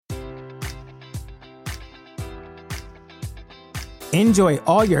Enjoy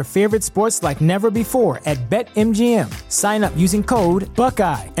all your favorite sports like never before at BetMGM. Sign up using code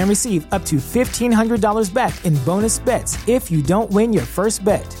Buckeye and receive up to $1,500 back in bonus bets if you don't win your first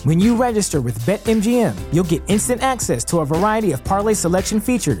bet. When you register with BetMGM, you'll get instant access to a variety of parlay selection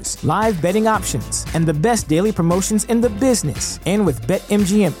features, live betting options, and the best daily promotions in the business. And with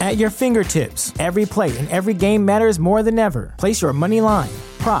BetMGM at your fingertips, every play and every game matters more than ever. Place your money line,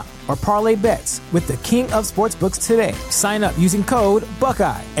 prop, or parlay bets with the king of sportsbooks today. Sign up using code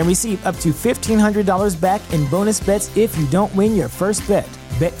Buckeye and receive up to $1,500 back in bonus bets if you don't win your first bet.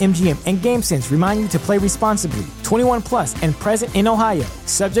 BetMGM and GameSense remind you to play responsibly. 21 plus and present in Ohio,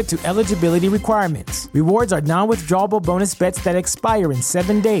 subject to eligibility requirements. Rewards are non-withdrawable bonus bets that expire in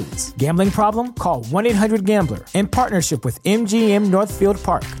 7 days. Gambling problem? Call 1-800-GAMBLER. In partnership with MGM Northfield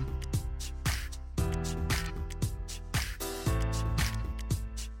Park.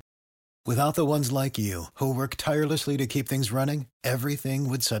 Without the ones like you, who work tirelessly to keep things running, everything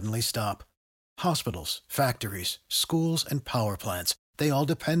would suddenly stop. Hospitals, factories, schools, and power plants, they all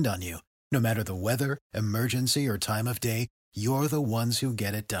depend on you. No matter the weather, emergency, or time of day, you're the ones who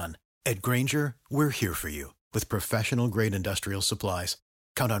get it done. At Grainger, we're here for you with professional-grade industrial supplies.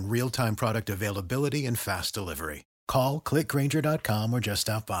 Count on real-time product availability and fast delivery. Call, click Grainger.com, or just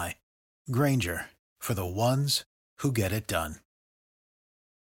stop by. Grainger, for the ones who get it done.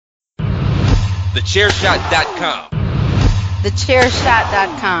 TheChairShot.com.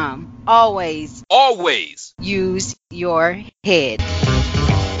 TheChairShot.com. Always use your head.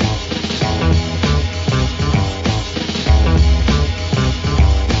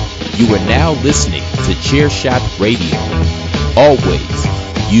 You are now listening to Chairshot Radio. Always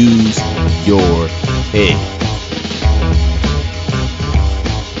use your head.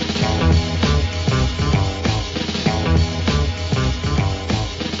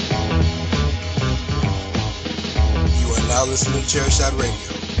 Now listening to Chairshot Radio,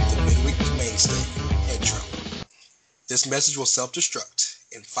 the midweek mainstay, head trauma. This message will self-destruct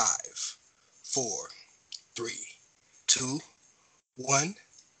in 5, 4, 3, 2, 1.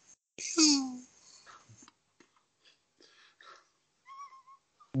 Pew.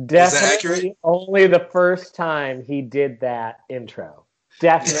 Definitely only the first time he did that intro.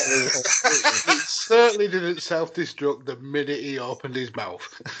 Definitely. It certainly didn't self-destruct the minute he opened his mouth.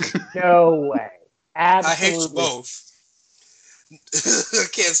 No way. Absolutely. I hate you both. I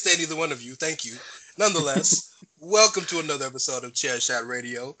can't stand either one of you. Thank you. Nonetheless, welcome to another episode of Chairshot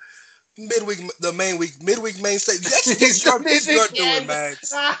Radio. Midweek mainstay. That's what you're doing,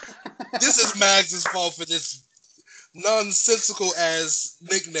 Mags. This is Mags' fault for this nonsensical ass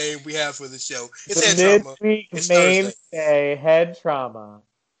nickname we have for the show. It's head trauma. Midweek it's mainstay, head trauma.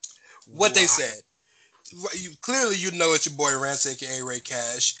 What they said. Clearly, you know it's your boy Rance, aka Ray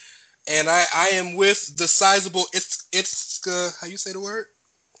Cash. And I am with the sizable how you say the word?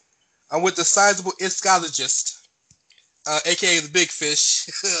 I'm with the sizable ischologist, aka the big fish,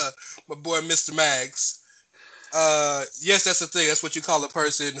 my boy Mr. Mags. Yes, that's the thing. That's what you call a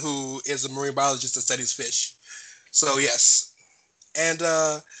person who is a marine biologist that studies fish. So yes, and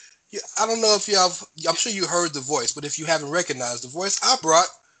I don't know if I'm sure you heard the voice, but if you haven't recognized the voice, I brought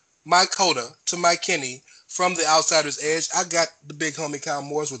my coda to my Kenny. From the Outsider's Edge, I got the big homie Kyle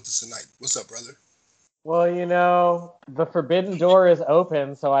Moores with us tonight. What's up, brother? Well, you know, the forbidden door is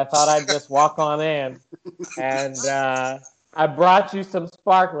open, so I thought I'd just walk on in. And I brought you some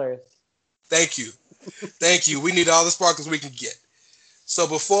sparklers. Thank you. Thank you. We need all the sparklers we can get. So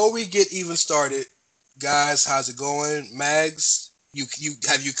before we get even started, guys, how's it going? Mags, you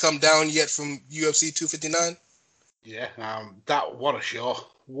have you come down yet from UFC 259? Yeah, what a show.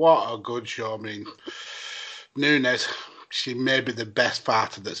 What a good show. I mean, Nunes, she may be the best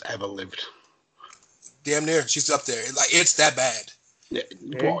fighter that's ever lived. Damn near. She's up there. Like, it's that bad. Yeah,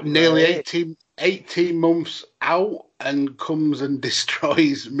 nearly 18 months out and comes and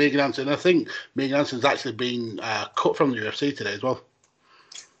destroys Megan Anderson. I think Megan Anderson's actually been cut from the UFC today as well.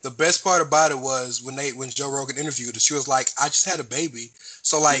 The best part about it was when Joe Rogan interviewed her, she was like, I just had a baby.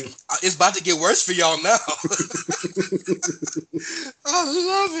 So, like, it's about to get worse for y'all now. I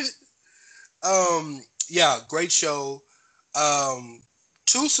love it. Yeah, great show.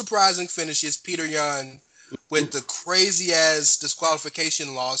 Two surprising finishes. Peter Yan with the crazy-ass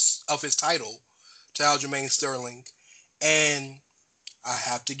disqualification loss of his title to Aljamain Sterling. And I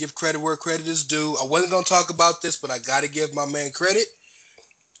have to give credit where credit is due. I wasn't going to talk about this, but I got to give my man credit.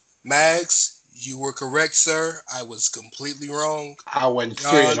 Mags, you were correct, sir. I was completely wrong. I went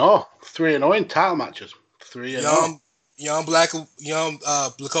 3-0. 3-0 in title matches. 3-0. Jan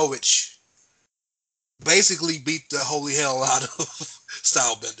Blachowicz basically beat the holy hell out of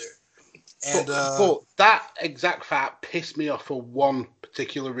Stylebender. And but that exact fact pissed me off for one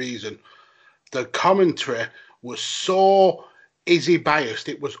particular reason. The commentary was so Izzy biased,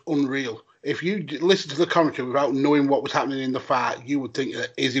 it was unreal. If you listen to the commentary without knowing what was happening in the fight, you would think that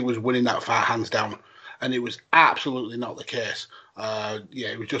Izzy was winning that fight hands down. And it was absolutely not the case.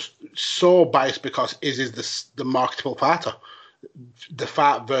 It was just so biased because Izzy's the marketable fighter. The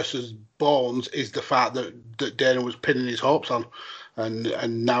fight versus Bones is the fight that Dana was pinning his hopes on.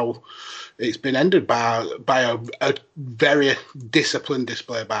 And now it's been ended by a very disciplined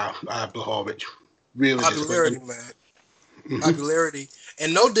display by Blachowicz. Really popularity, man. Mm-hmm. Popularity.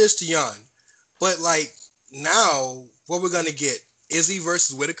 And no diss to Jan. But, like, now, what we're going to get, Izzy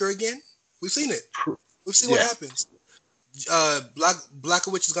versus Whitaker again? We've seen it. We've seen what happens.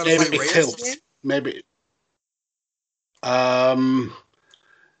 Blachowicz is going to fight Reyes again? Maybe.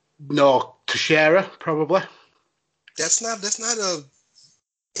 No, Teixeira, probably. That's not a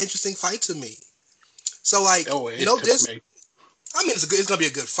interesting fight to me. So, like, this. I mean, it's going to be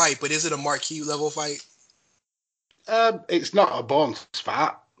a good fight, but is it a marquee level fight? It's not a Bones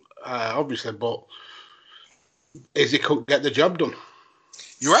fight, obviously, but Izzy couldn't get the job done.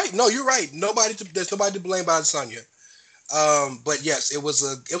 You're right. No, you're right. There's nobody to blame by Adesanya. But yes, it was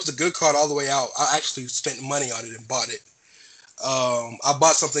a good card all the way out. I actually spent money on it and bought it. I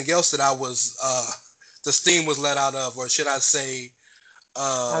bought something else that I was the steam was let out of, or should I say?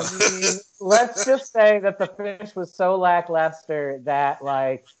 I mean, let's just say that the finish was so lackluster that,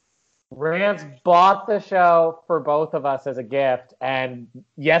 like, Rance bought the show for both of us as a gift, and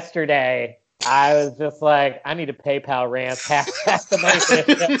yesterday I was just like, I need to PayPal Rance half the money.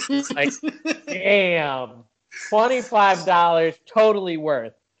 Like, damn, $25 totally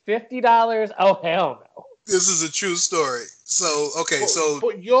worth. $50? Oh, hell no. This is a true story. So, okay,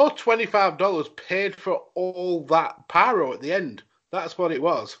 But your $25 paid for all that pyro at the end. That's what it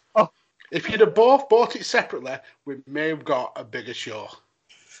was. Oh. If you'd have both bought it separately, we may have got a bigger show.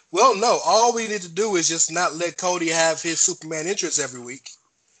 Well, no. All we need to do is just not let Cody have his Superman entrance every week.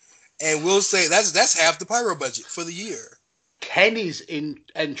 And we'll say that's half the pyro budget for the year. Kenny's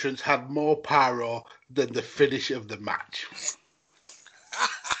entrance had more pyro than the finish of the match.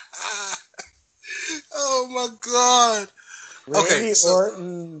 Oh, my God.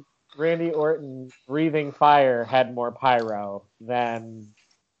 Randy Orton breathing fire had more pyro than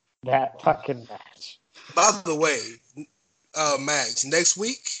that fucking match. By the way, Max, next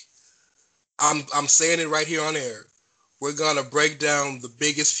week, I'm saying it right here on air. We're gonna break down the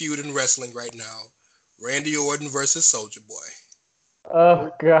biggest feud in wrestling right now: Randy Orton versus Soulja Boy.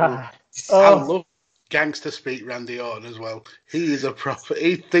 Oh God! I love gangster speak Randy Orton as well. He is a prophet.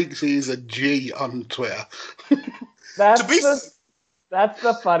 He thinks he's a G on Twitter. That's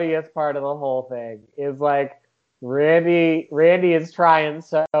the funniest part of the whole thing. Is like Randy is trying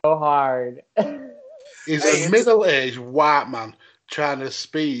so hard. He's a middle-aged white man trying to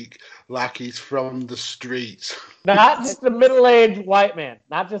speak like he's from the streets. Not just a middle-aged white man.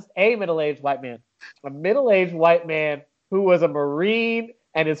 Not just a middle-aged white man. A middle-aged white man who was a Marine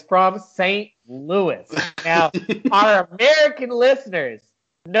and is from St. Louis. Now, our American listeners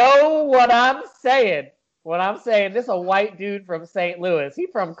know what I'm saying. When I'm saying this is a white dude from St. Louis. He's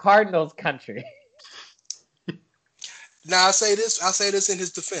from Cardinals country. Now, I'll say this in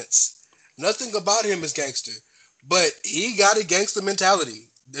his defense. Nothing about him is gangster, but he got a gangster mentality.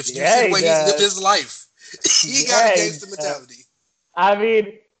 If you see the way he lived his life, he got a gangster mentality. I mean,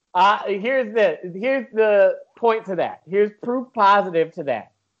 here's the point to that. Here's proof positive to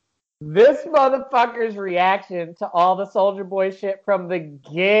that. This motherfucker's reaction to all the Soulja Boy shit from the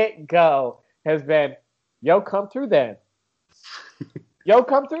get-go has been, yo, come through then. Yo,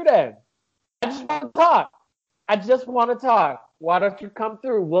 come through then. I just want to talk. I just want to talk. Why don't you come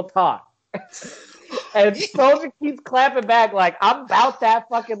through? We'll talk. And Soulja keeps clapping back like, I'm about that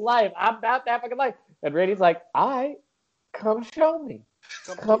fucking life. I'm about that fucking life. And Randy's like, all right, come show me.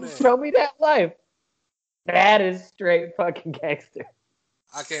 Come show me that life. That is straight fucking gangster.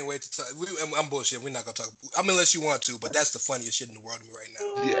 I can't wait to talk. I'm bullshit. We're not going to talk. I mean, unless you want to, but that's the funniest shit in the world to me right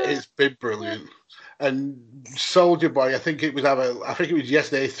now. Yeah, it's been brilliant. And Soulja Boy, I think it was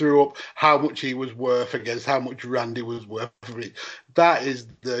yesterday, threw up how much he was worth against how much Randy was worth. That is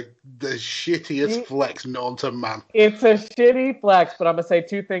the shittiest flex known to man. It's a shitty flex, but I'm going to say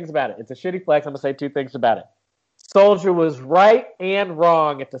two things about it. It's a shitty flex. I'm going to say two things about it. Soulja was right and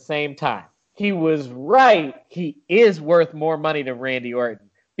wrong at the same time. He was right. He is worth more money than Randy Orton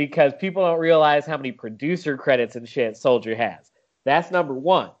because people don't realize how many producer credits and shit Soulja has. That's number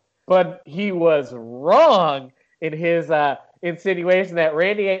one. But he was wrong in his insinuation that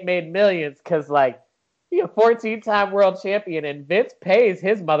Randy ain't made millions because, like, He's a 14-time world champion, and Vince pays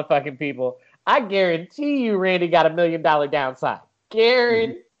his motherfucking people. I guarantee you Randy got $1 million downside.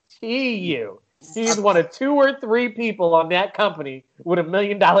 Guarantee you. He's one of 2 or 3 people on that company with $1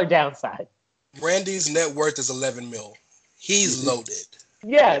 million downside. Randy's net worth is 11 mil. He's loaded.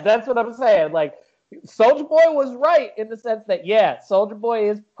 Yeah, that's what I'm saying. Like, Soulja Boy was right in the sense that, yeah, Soulja Boy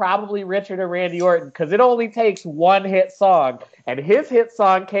is probably richer than Randy Orton because it only takes one hit song. And his hit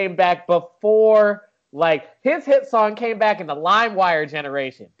song came back before, like, his hit song came back in the LimeWire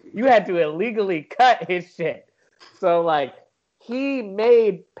generation. You had to illegally cut his shit. So, like, he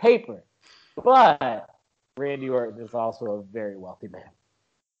made paper. But Randy Orton is also a very wealthy man.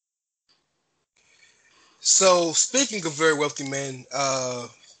 So, speaking of very wealthy men,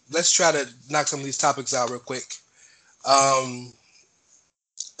 let's try to knock some of these topics out real quick.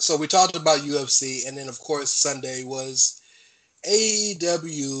 So we talked about UFC, and then, of course, Sunday was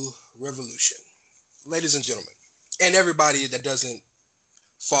AEW Revolution. Ladies and gentlemen, and everybody that doesn't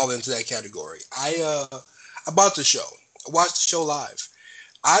fall into that category. I bought the show. I watched the show live.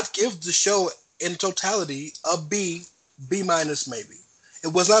 I'd give the show in totality a B minus maybe.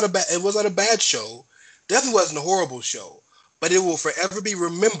 It was not a bad show. Definitely wasn't a horrible show, but it will forever be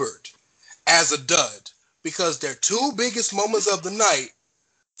remembered as a dud because their 2 biggest moments of the night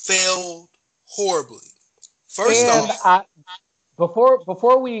failed horribly. First off,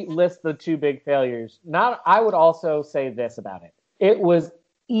 before we list the 2 big failures, I would also say this about it. It was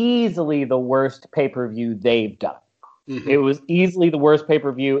easily the worst pay-per-view they've done. Mm-hmm. It was easily the worst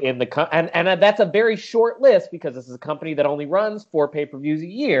pay-per-view in the and that's a very short list because this is a company that only runs 4 pay-per-views a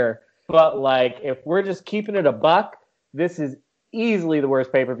year. But like, if we're just keeping it a buck, this is easily the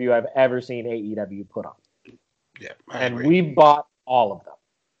worst pay-per-view I've ever seen AEW put on. Yeah, and we've bought all of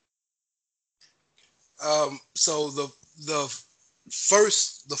them. So the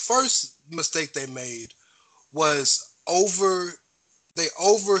first mistake they made was they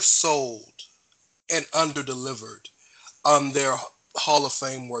oversold and underdelivered on their Hall of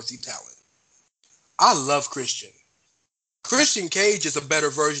Fame worthy talent. I love Christian. Christian Cage is a better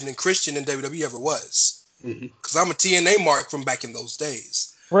version than Christian than WWE ever was. Because I'm a TNA mark from back in those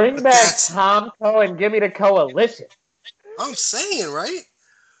days. Bring back Tomko and give me the coalition. I'm saying, right?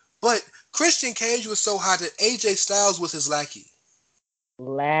 But Christian Cage was so hot that AJ Styles was his lackey.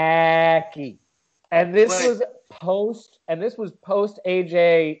 And this was post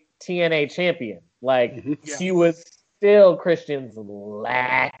AJ TNA champion. Like, he was still Christian's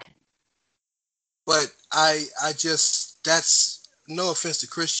lackey. But I just, that's no offense to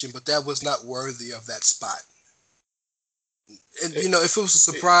Christian, but that was not worthy of that spot. And, if it was a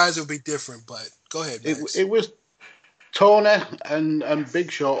surprise, it would be different, but go ahead, Max. It was Tony and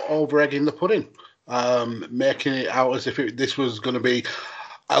Big Show over-egging the pudding, making it out as if this was going to be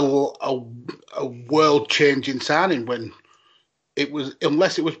a world-changing signing when it was,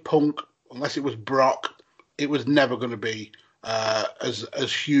 unless it was Punk, unless it was Brock, it was never going to be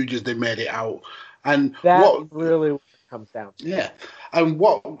as huge as they made it out. And what really comes down to. Yeah. And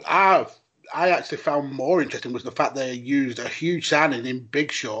what I actually found more interesting was the fact they used a huge signing in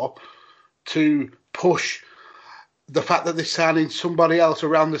Big Show to push the fact that they're signing somebody else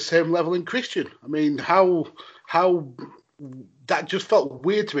around the same level in Christian. I mean, how that just felt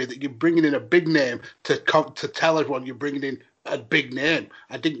weird to me that you're bringing in a big name to tell everyone you're bringing in a big name.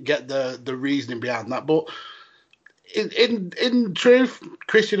 I didn't get the reasoning behind that, but in truth,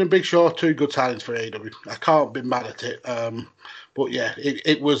 Christian and Big Show are 2 good signings for AEW. I can't be mad at it. But yeah,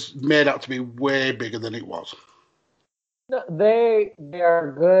 it was made out to be way bigger than it was. No, they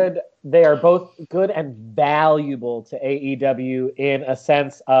are good. They are both good and valuable to AEW in a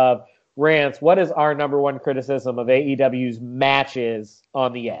sense of, Rance, what is our number one criticism of AEW's matches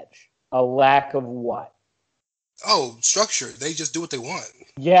on the edge? A lack of what? Oh, structure. They just do what they want.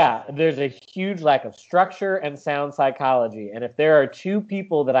 Yeah, there's a huge lack of structure and sound psychology. And if there are 2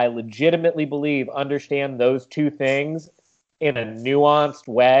 people that I legitimately believe understand those 2 things in a nuanced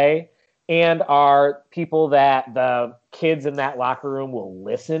way and are people that the kids in that locker room will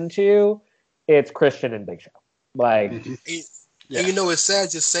listen to, it's Christian and Big Show. Like, and it's sad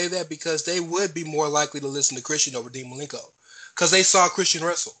to say that because they would be more likely to listen to Christian over Dean Malenko because they saw Christian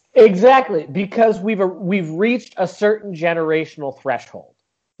wrestle. Exactly, because we've reached a certain generational threshold.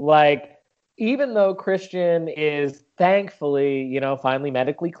 Like, even though Christian is thankfully, finally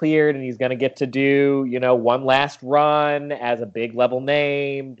medically cleared and he's going to get to do, one last run as a big level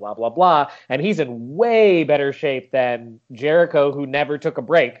name, blah, blah, blah. And he's in way better shape than Jericho, who never took a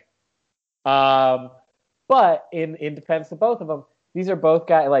break. But in defense of both of them, these are both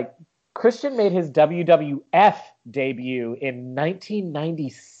guys, like, Christian made his WWF debut in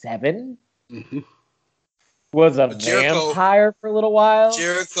 1997. was a vampire for a little while.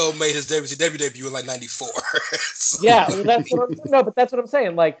 Jericho made his WCW debut in like 94. So. Yeah, well, that's what I'm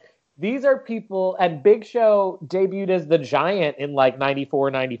saying. Like, these are people, and Big Show debuted as the Giant in like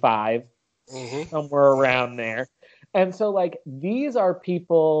 94, 95, somewhere around there. And so, like, these are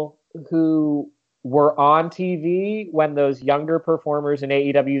people who were on TV when those younger performers in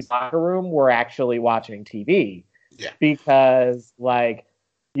AEW's locker room were actually watching TV. Yeah. Because, like,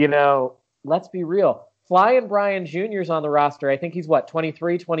 you know, let's be real. Flying Brian Jr.'s on the roster. I think he's,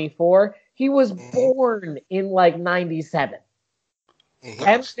 23, 24? He was born in, like, 97.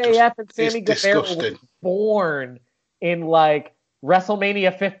 MJF and Sammy Guevara were born in, like,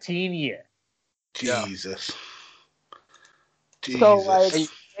 WrestleMania 15 year. Jesus. So, like,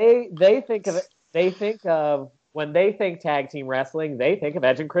 they think of it. They think of, when they think tag team wrestling, they think of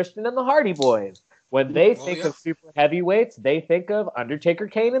Edge and Christian and the Hardy Boys. When they think of super heavyweights, they think of Undertaker,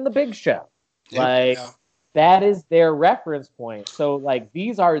 Kane, and the Big Show. That is their reference point. So, like,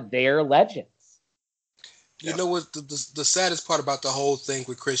 these are their legends. You know what? The saddest part about the whole thing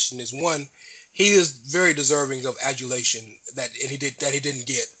with Christian is, one, he is very deserving of adulation that he didn't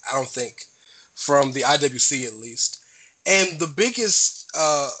get, I don't think, from the IWC at least. And the biggest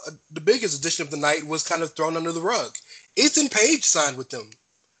addition of the night was kind of thrown under the rug. Ethan Page signed with them.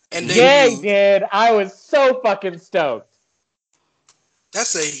 And he did. I was so fucking stoked.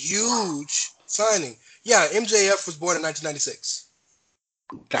 That's a huge signing. Yeah, MJF was born in 1996.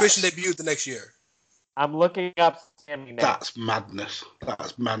 Christian debuted the next year. I'm looking up Sammy now. That's madness.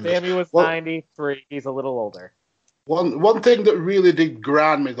 Sammy was 93. He's a little older. One thing that really did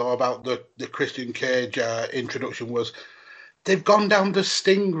grind me, though, about the Christian Cage introduction was they've gone down the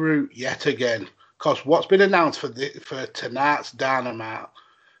Sting route yet again. Because what's been announced for tonight's Dynamite,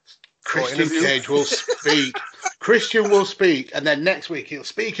 Christian Cage will speak. Christian will speak, and then next week he'll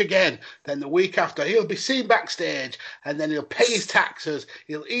speak again. Then the week after, he'll be seen backstage, and then he'll pay his taxes.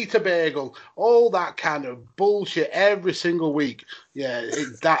 He'll eat a bagel, all that kind of bullshit every single week. Yeah,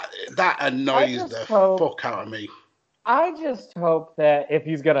 that annoys the fuck out of me. I just hope that if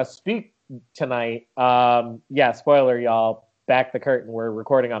he's gonna speak tonight, spoiler, y'all, back the curtain. We're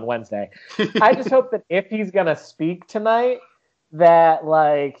recording on Wednesday. I just hope that if he's gonna speak tonight, that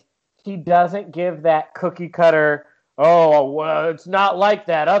like, he doesn't give that cookie cutter, it's not like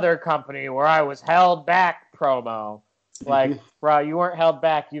that other company where I was held back promo. Like, bro, you weren't held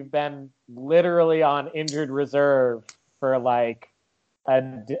back. You've been literally on injured reserve for like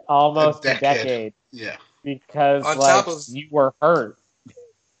almost a decade. Yeah. Because you were hurt.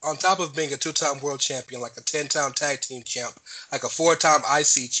 On top of being a 2-time world champion, like a 10-time tag team champ, like a 4-time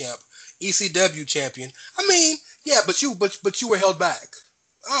IC champ, ECW champion. I mean, yeah, but you were held back.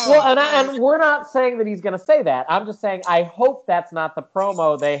 And we're not saying that he's going to say that. I'm just saying I hope that's not the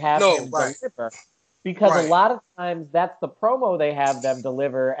promo they have him deliver. Because a lot of times that's the promo they have them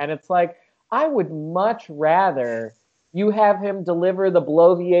deliver, and it's like, I would much rather you have him deliver the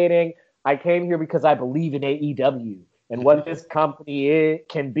bloviating, I came here because I believe in AEW and what this company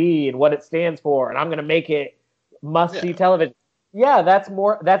can be and what it stands for, and I'm going to make it must-see television. Yeah,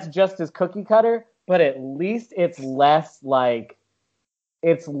 that's just as cookie cutter, but at least it's less of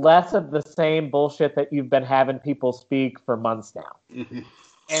the same bullshit that you've been having people speak for months now. Mm-hmm.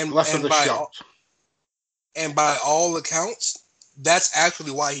 And less of the shots. And by all accounts, that's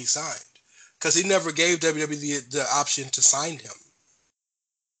actually why he signed. Because he never gave WWE the option to sign him.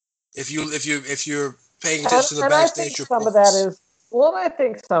 If you're paying attention to the backstage reports. I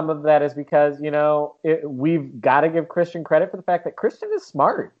think some of that is because, we've got to give Christian credit for the fact that Christian is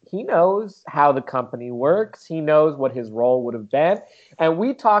smart. He knows how the company works. He knows what his role would have been. And when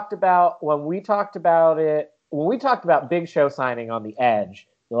we talked about Big Show signing on the Edge,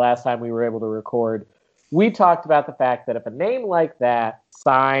 the last time we were able to record, we talked about the fact that if a name like that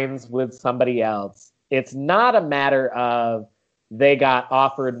signs with somebody else, it's not a matter of they got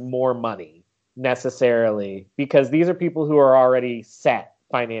offered more money necessarily, because these are people who are already set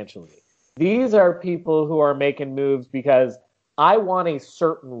financially. These are people who are making moves because I want a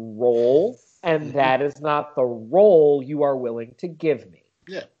certain role, and that is not the role you are willing to give me.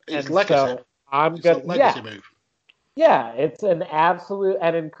 Yeah, it's legacy. So it's a legacy move. Yeah, it's an absolute,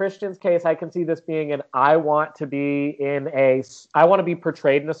 and in Christian's case, I can see this being I want to be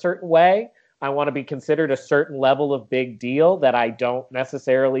portrayed in a certain way. I want to be considered a certain level of big deal that I don't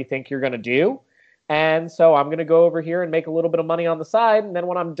necessarily think you're going to do. And so I'm going to go over here and make a little bit of money on the side. And then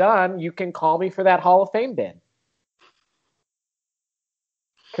when I'm done, you can call me for that Hall of Fame bid.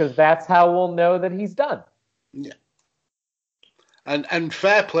 Because that's how we'll know that he's done. Yeah. And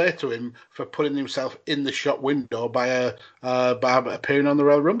fair play to him for putting himself in the shop window by appearing on the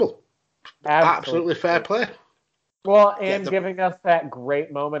Royal Rumble. Absolutely fair play. Well, and giving us that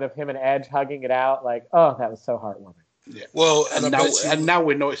great moment of him and Edge hugging it out, like, oh, that was so heartwarming. Yeah. Well, and now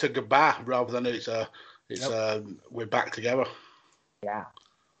we know it's a goodbye rather than we're back together. Yeah.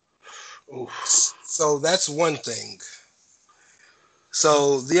 Oof. So that's one thing.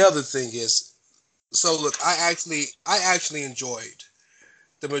 So the other thing is, look, I actually enjoyed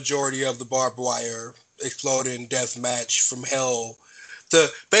the majority of the barbed wire exploding death match from hell.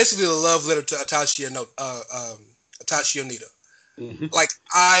 Basically the love letter to Atashi Onita. Mm-hmm. Like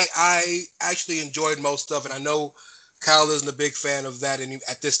I actually enjoyed most of it. I know Kyle isn't a big fan of that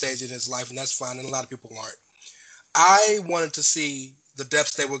at this stage in his life, and that's fine, and a lot of people aren't. I wanted to see the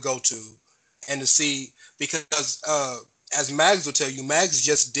depths they would go to, and to see, because as Mags will tell you, Mags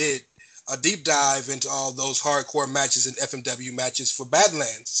just did a deep dive into all those hardcore matches and FMW matches for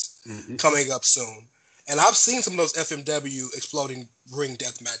Badlands coming up soon. And I've seen some of those FMW exploding ring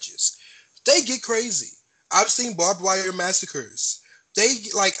death matches. They get crazy. I've seen barbed wire massacres. I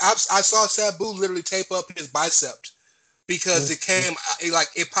saw Sabu literally tape up his bicep because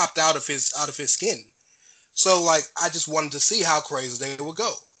it popped out of his skin. So I just wanted to see how crazy they would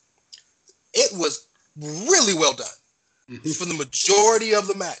go. It was really well done for the majority of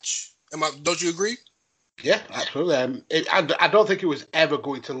the match. Don't you agree? Yeah, absolutely. I don't think it was ever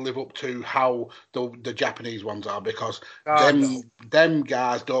going to live up to how the Japanese ones are, because them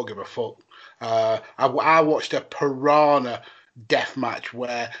guys don't give a fuck. I watched a piranha death match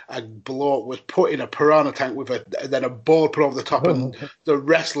where a bloke was put in a piranha tank with then a board put over the top, and the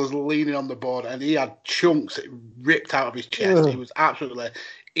wrestlers leaning on the board, and he had chunks ripped out of his chest. He was absolutely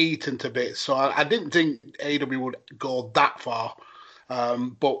eaten to bits. So I didn't think AEW would go that far.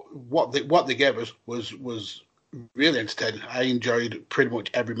 But what they gave us was really entertaining. I enjoyed pretty much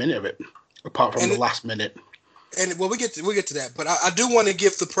every minute of it, apart from the last minute. And we'll get to that. But I do want to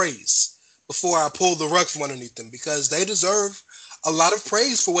give the praise before I pull the rug from underneath them, because they deserve a lot of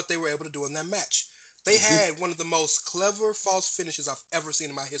praise for what they were able to do in that match. They had one of the most clever false finishes I've ever seen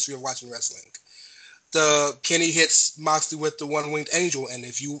in my history of watching wrestling. Kenny hits Moxley with the one-winged angel, and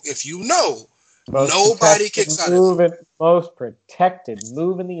if you know, nobody kicks out of it. Most protected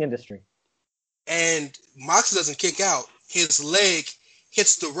move in the industry. And Moxley doesn't kick out. His leg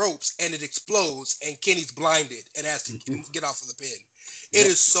hits the ropes and it explodes, and Kenny's blinded and has to get off of the pin. It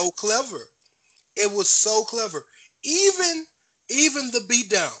is so clever. It was so clever. Even the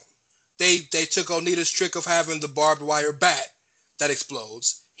beatdown, they took Onita's trick of having the barbed wire bat that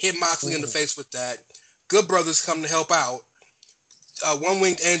explodes, hit Moxley in the face with that. Good Brothers come to help out.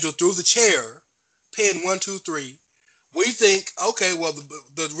 One-winged angel through the chair, pin 1, 2, 3. We think, okay, well,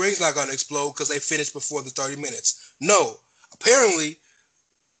 the ring's not going to explode because they finished before the 30 minutes. No. Apparently,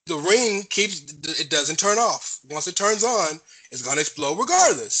 the ring it doesn't turn off. Once it turns on, it's going to explode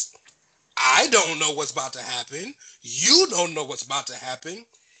regardless. I don't know what's about to happen. You don't know what's about to happen.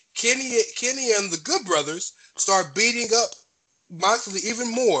 Kenny and the Good Brothers start beating up Moxley even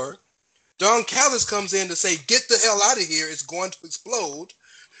more. Don Callis comes in to say, get the hell out of here. It's going to explode.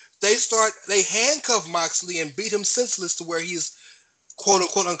 They handcuff Moxley and beat him senseless to where he's quote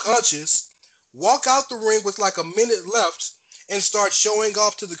unquote unconscious, walk out the ring with like a minute left and start showing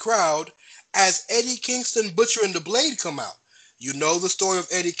off to the crowd as Eddie Kingston, Butcher, and the Blade come out. You know the story of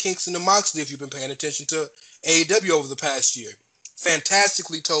Eddie Kingston and Moxley if you've been paying attention to AEW over the past year.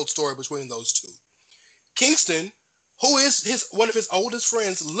 Fantastically told story between those two. Kingston, who is one of his oldest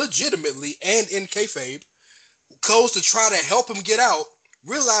friends legitimately and in kayfabe, goes to try to help him get out,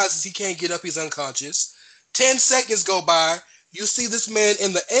 realizes he can't get up, he's unconscious. 10 seconds go by, you see this man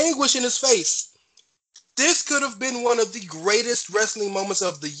in the anguish in his face. This could have been one of the greatest wrestling moments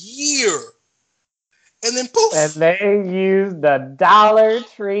of the year. And then poof. And they used the Dollar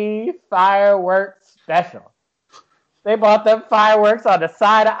Tree fireworks special. They bought them fireworks on the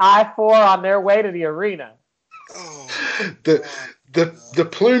side of I-4 on their way to the arena. Oh, the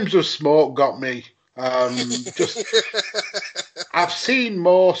plumes of smoke got me. I've seen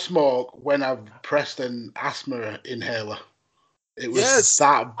more smoke when I've pressed an asthma inhaler. It was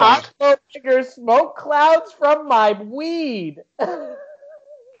that bad. I bigger smoke clouds from my weed.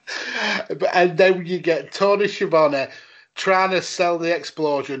 And then you get Tony Schiavone trying to sell the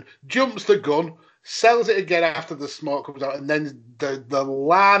explosion, jumps the gun, sells it again after the smoke comes out, and then the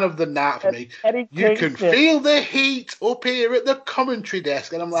line of the night for me, you can feel the heat up here at the commentary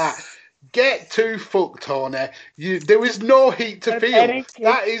desk, and I'm like, get to fuck, Tony. There is no heat to feel.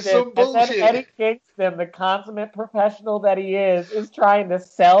 That is some bullshit. Eddie Kingston, the consummate professional that he is trying to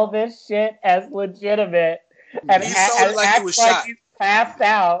sell this shit as legitimate, and acts like he's passed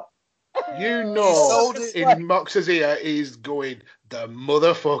out. You know, in Mox's ear, he's going, the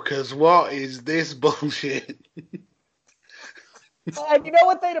motherfuckers, what is this bullshit? And you know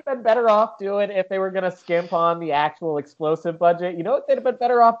what they'd have been better off doing if they were going to skimp on the actual explosive budget? You know what they'd have been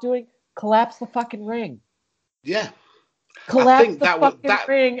better off doing? Collapse the fucking ring. Yeah. Collapse the fucking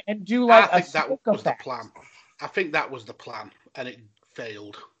ring and do like I think that was the plan. I think that was the plan, and it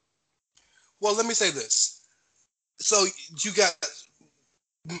failed. Well, let me say this. So you got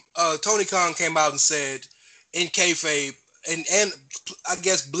Tony Khan came out and said in kayfabe, and I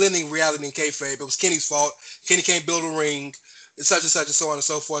guess blending reality and kayfabe, it was Kenny's fault. Kenny can't build a ring, and such and so on and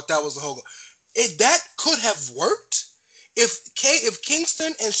so forth. That was the whole. That could have worked if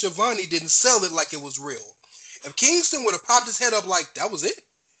Kingston and Shivani didn't sell it like it was real. If Kingston would have popped his head up like that was it,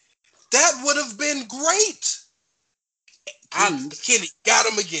 that would have been great. And Kenny got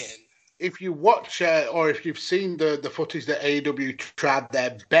him again. If you watch or if you've seen the footage that AEW tried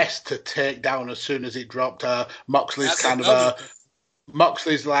their best to take down as soon as it dropped, Moxley's promo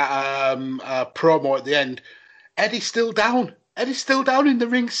at the end, Eddie's still down. Eddie's still down in the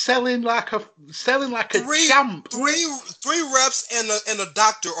ring, selling like a champ. Three reps and a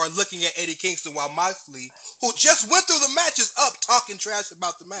doctor are looking at Eddie Kingston while Moxley, who just went through the match, is up talking trash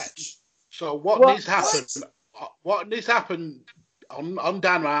about the match. So what needs to happen? What needs to happen on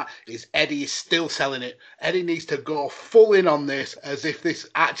Dynamite is Eddie is still selling it. Eddie needs to go full in on this as if this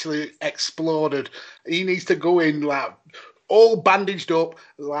actually exploded. He needs to go in like all bandaged up,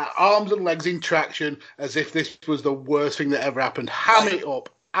 like arms and legs in traction, as if this was the worst thing that ever happened. Ham it up.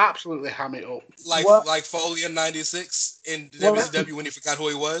 Absolutely ham it up. Like Foley in '96 in WCW when he forgot who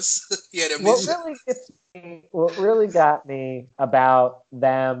he was. What really got me about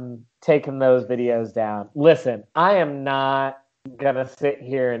them taking those videos down. Listen, I am not gonna sit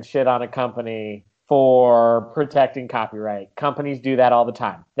here and shit on a company for protecting copyright. Companies do that all the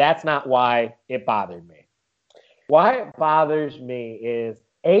time. That's not why it bothered me. Why it bothers me is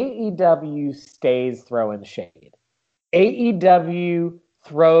AEW stays throwing shade. AEW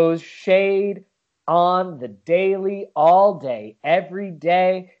throws shade on the daily, all day, every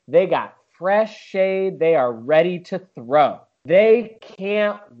day. They got fresh shade they are ready to throw. They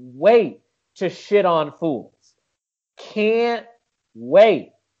can't wait to shit on fools. Can't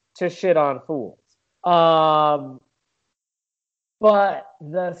wait to shit on fools. But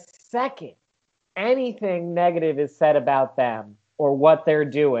the second anything negative is said about them or what they're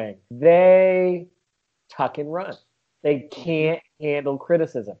doing, they tuck and run. They can't handle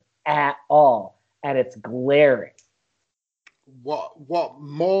criticism at all, and it's glaring. What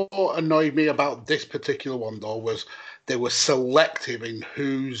more annoyed me about this particular one, though, was they were selective in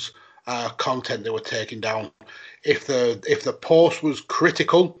whose content they were taking down. If the post was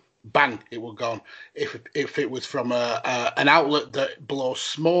critical, bang, it was gone. If it was from an outlet that blows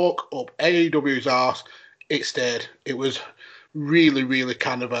smoke up AEW's arse, it stayed. It was really, really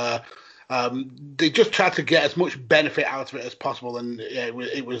kind of they just tried to get as much benefit out of it as possible, and yeah,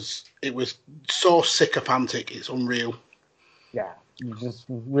 it was so sycophantic. It's unreal. Yeah, just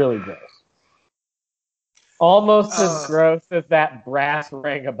really gross. Almost as gross as that brass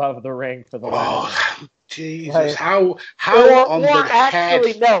ring above the ring for the ladder. Jesus! Like, how on the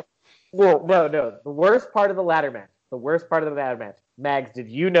actually, head? No. The worst part of the ladder match. Mags, did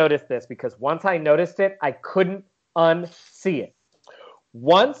you notice this? Because once I noticed it, I couldn't unsee it.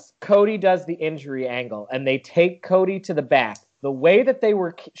 Once Cody does the injury angle and they take Cody to the back, the way that they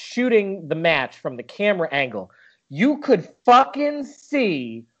were shooting the match from the camera angle, you could fucking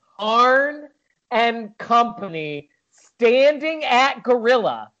see Arn and company standing at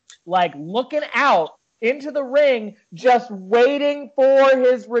Gorilla, like looking out into the ring, just waiting for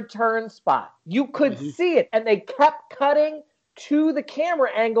his return spot. You could see it, and they kept cutting to the camera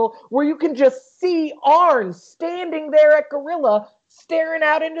angle where you can just see Arn standing there at Gorilla, staring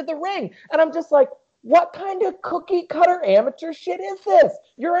out into the ring. And I'm just like, what kind of cookie cutter amateur shit is this?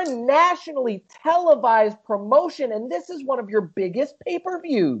 You're a nationally televised promotion, and this is one of your biggest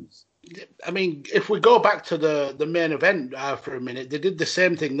pay-per-views. I mean, if we go back to the main event for a minute, they did the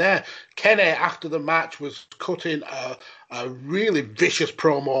same thing there. Kenny, after the match, was cutting a really vicious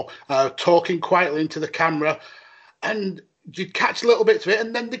promo, talking quietly into the camera, and you'd catch little bits of it,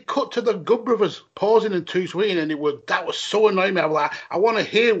 and then they cut to the Good Brothers posing and too sweet, and that was so annoying me. I was like, I want to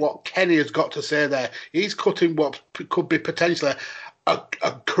hear what Kenny has got to say there. He's cutting what could be potentially a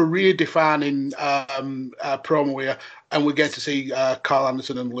career-defining promo here, and we get to see Carl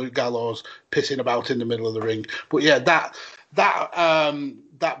Anderson and Luke Gallows pissing about in the middle of the ring. But yeah, that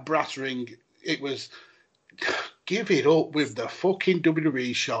brass ring, it was. Give it up with the fucking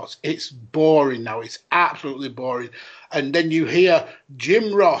WWE shots. It's boring now. It's absolutely boring. And then you hear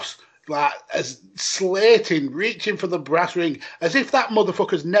Jim Ross like as slating, reaching for the brass ring, as if that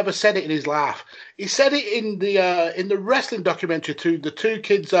motherfucker's never said it in his life. He said it in the wrestling documentary to the two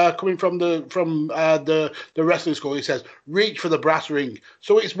kids coming from the wrestling school. He says, "Reach for the brass ring."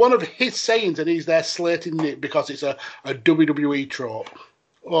 So it's one of his sayings, and he's there slating it because it's a WWE trope.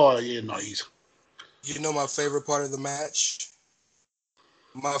 Oh, you noise. You know my favorite part of the match?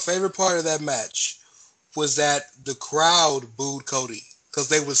 My favorite part of that match was that the crowd booed Cody because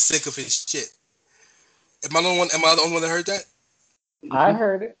they were sick of his shit. Am I the only one that heard that? I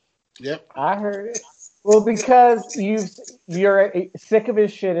heard it. Yep. I heard it. Well, because you're sick of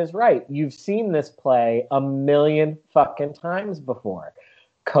his shit is right. You've seen this play a million fucking times before.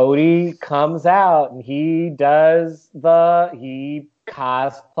 Cody comes out and he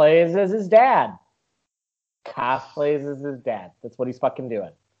cosplays as his dad. That's what he's fucking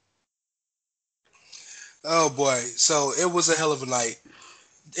doing. Oh boy. So it was a hell of a night.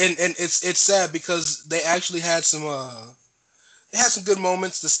 And it's sad because they actually had some good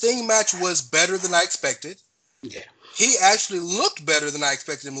moments. The Sting match was better than I expected. Yeah. He actually looked better than I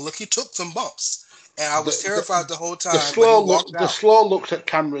expected him to look. He took some bumps. And I was terrified the whole time. The slow looks at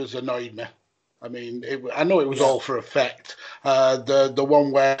cameras annoyed me. I mean, I know it was all for effect. The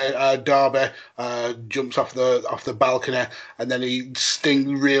one where Darby jumps off the balcony and then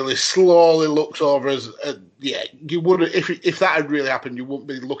Sting really slowly looks over as you wouldn't if that had really happened, you wouldn't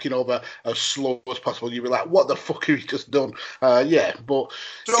be looking over as slow as possible. You'd be like, what the fuck have you just done? But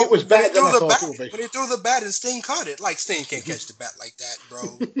it was better than I thought it would be. When he threw the bat and Sting caught it, like Sting can't catch the bat like that,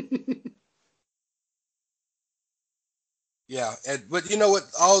 bro. Yeah, but you know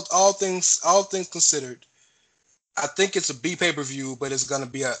what? All things considered, I think it's a B pay-per-view, but it's gonna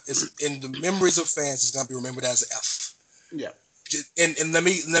be it's in the memories of fans. It's gonna be remembered as an F. Yeah. And let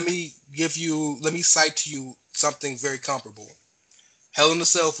me cite to you something very comparable. Hell in a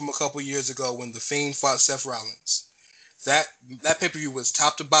Cell from a couple years ago when The Fiend fought Seth Rollins. That pay-per-view was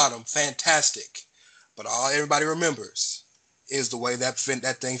top to bottom fantastic, but all everybody remembers is the way that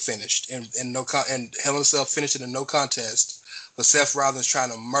thing finished, and Hell in a Cell finished it in no contest. But Seth Rollins trying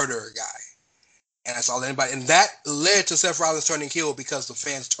to murder a guy. And that's all anybody. And that led to Seth Rollins turning heel because the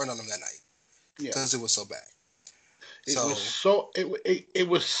fans turned on him that night. Because it was so bad. It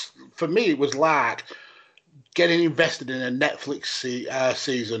was for me, it was like getting invested in a Netflix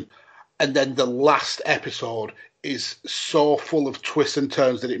season, and then the last episode is so full of twists and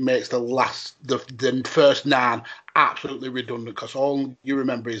turns that it makes the first 9 absolutely redundant because all you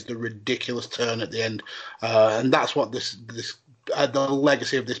remember is the ridiculous turn at the end, and that's what this the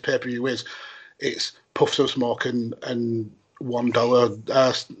legacy of this pay-per-view is. It's puffs of smoke and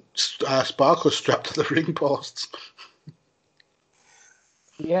 $1 sparklers strapped to the ring posts.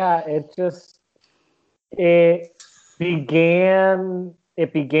 Yeah, it began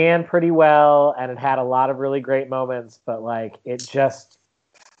pretty well, and it had a lot of really great moments, but like it just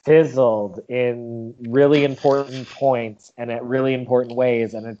fizzled in really important points and at really important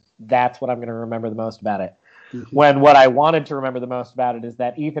ways, and that's what I'm going to remember the most about it. Mm-hmm. When what I wanted to remember the most about it is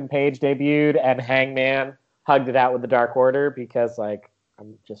that Ethan Page debuted and Hangman hugged it out with the Dark Order, because like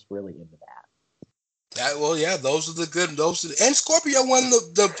I'm just really into that. Those are the good. And Scorpio won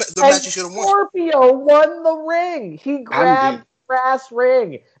the match you should have won. Scorpio won the ring. He grabbed the brass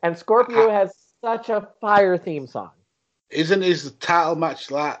ring, and Scorpio has such a fire theme song. Isn't his title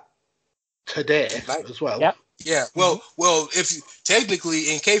match like today as well? Yep. Yeah. Well, if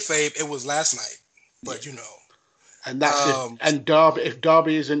technically in kayfabe it was last night, but you know. And that's and Darby. If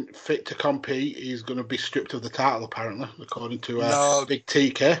Darby isn't fit to compete, he's going to be stripped of the title, apparently, according to Big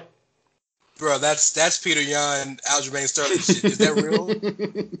TK. Bro, that's Peter Yan, Aljamain Sterling shit. Is that real?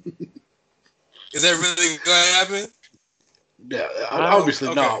 Is that really going to happen? Yeah,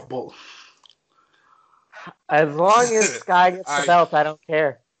 obviously not. But as long as Sky gets the belt, I don't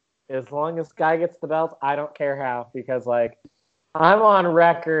care. As long as Sky gets the belt, I don't care how, because like I'm on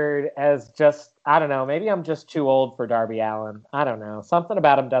record as just, I don't know, maybe I'm just too old for Darby Allin. I don't know. Something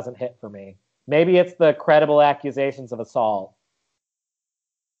about him doesn't hit for me. Maybe it's the credible accusations of assault.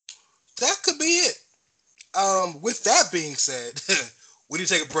 That could be it. With that being said, we need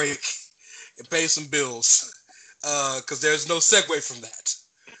to take a break and pay some bills, because there's no segue from that.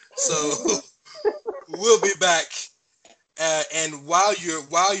 So we'll be back. And while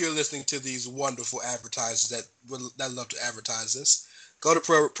you're listening to these wonderful advertisers that love to advertise us, go to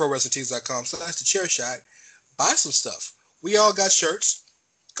ProWrestlingTees.com/thechairshot, buy some stuff. We all got shirts.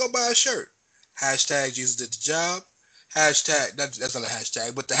 Go buy a shirt. Hashtag Jesus did the job. Hashtag, that's not a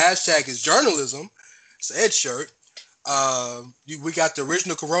hashtag, but the hashtag is journalism. It's an Ed shirt. We got the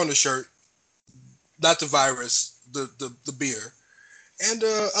original Corona shirt, not the virus, the beer. and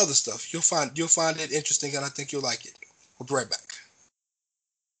other stuff. You'll find it interesting, and I think you'll like it. We'll be right back.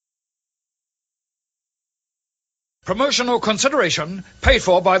 Promotional consideration paid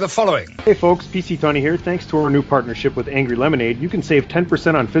for by the following. Hey folks, PC Tony here. Thanks to our new partnership with Angry Lemonade, you can save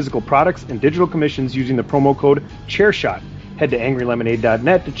 10% on physical products and digital commissions using the promo code ChairShot. Head to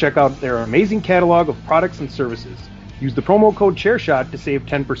angrylemonade.net to check out their amazing catalog of products and services. Use the promo code ChairShot to save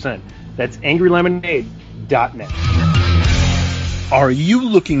 10%. That's angrylemonade.net. Are you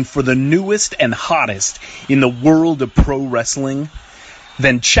looking for the newest and hottest in the world of pro wrestling?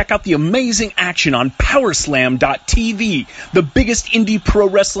 Then check out the amazing action on Powerslam.tv, the biggest indie pro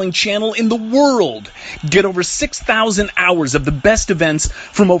wrestling channel in the world. Get over 6,000 hours of the best events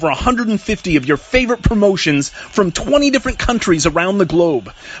from over 150 of your favorite promotions from 20 different countries around the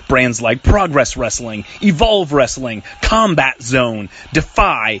globe. Brands like Progress Wrestling, Evolve Wrestling, Combat Zone,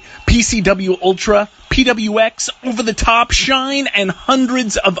 Defy, PCW Ultra, PWX, Over the Top, Shine, and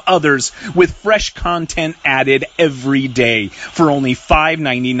hundreds of others with fresh content added every day for only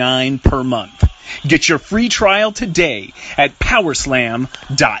 $5.99 per month. Get your free trial today at Powerslam.tv.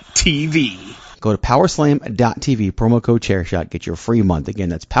 Go to Powerslam.tv, promo code ChairShot, get your free month. Again,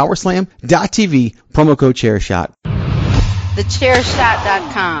 that's Powerslam.tv, promo code ChairShot.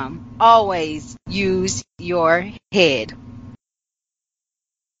 TheChairShot.com. Always use your head.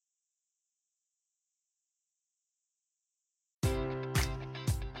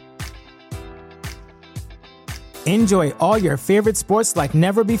 Enjoy all your favorite sports like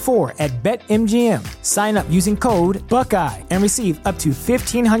never before at BetMGM. Sign up using code Buckeye and receive up to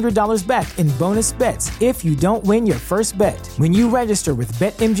 $1,500 back in bonus bets if you don't win your first bet. When you register with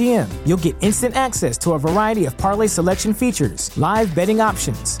BetMGM, you'll get instant access to a variety of parlay selection features, live betting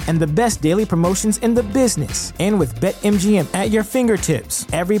options, and the best daily promotions in the business. And with BetMGM at your fingertips,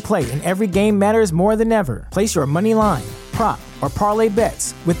 every play and every game matters more than ever. Place your money line, prop, or parlay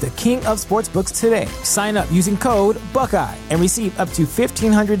bets with the king of sportsbooks today. Sign up using code Buckeye and receive up to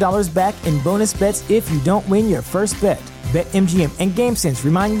 $1,500 back in bonus bets if you don't win your first bet. BetMGM and GameSense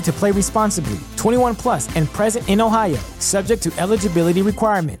remind you to play responsibly. 21 plus and present in Ohio, subject to eligibility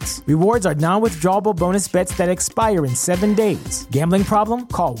requirements. Rewards are non-withdrawable bonus bets that expire in 7 days. Gambling problem?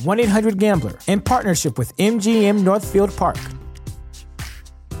 Call 1-800-GAMBLER in partnership with MGM Northfield Park.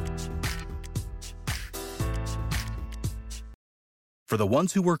 For the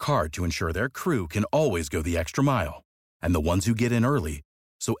ones who work hard to ensure their crew can always go the extra mile, and the ones who get in early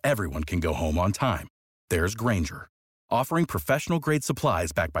so everyone can go home on time, there's Grainger, offering professional-grade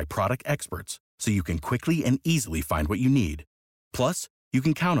supplies backed by product experts so you can quickly and easily find what you need. Plus, you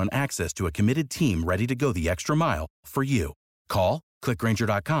can count on access to a committed team ready to go the extra mile for you. Call, click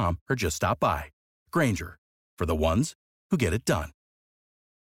Grainger.com, or just stop by. Grainger, for the ones who get it done.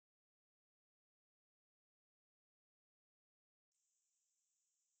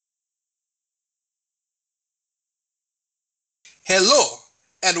 Hello,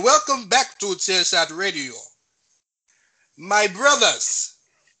 and welcome back to Chairshot Radio. My brothers,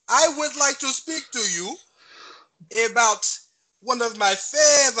 I would like to speak to you about one of my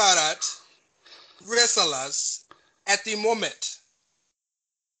favorite wrestlers at the moment.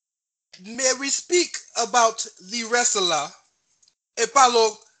 May we speak about the wrestler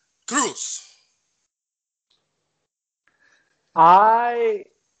Apollo Crews? I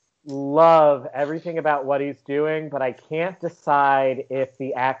love everything about what he's doing, but I can't decide if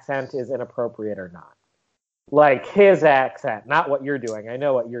the accent is inappropriate or not. Like his accent, not what you're doing. I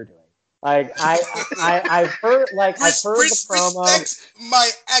know what you're doing. Like I've heard the promo. Respect my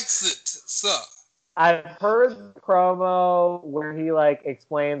accent, sir. I've heard the promo where he like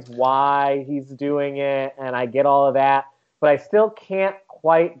explains why he's doing it, and I get all of that, but I still can't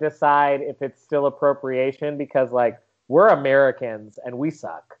quite decide if it's still appropriation because like we're Americans and we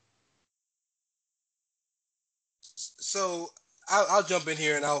suck. So I'll jump in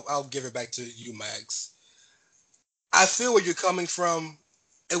here and I'll give it back to you, Max. I feel where you're coming from.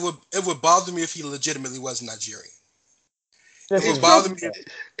 It would bother me if he legitimately was Nigerian. It would bother me.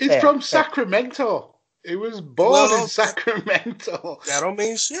 He's from Sacramento. He was born in Sacramento. That don't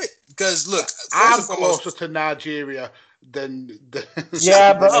mean shit. Because look, I'm closer to Nigeria than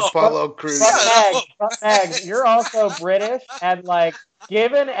Apollo Crews. But Meg, you're also British, and like,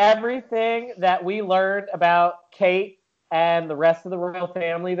 given everything that we learned about Kate and the rest of the royal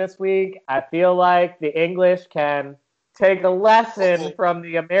family this week, I feel like the English can take a lesson from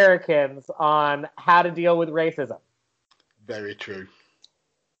the Americans on how to deal with racism. Very true.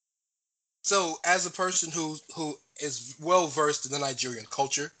 So, as a person who is well versed in the Nigerian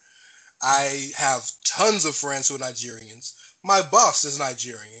culture, I have tons of friends who are Nigerians. My boss is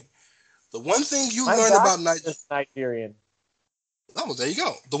Nigerian. The one thing you learn about Nigerian. Oh, well, there you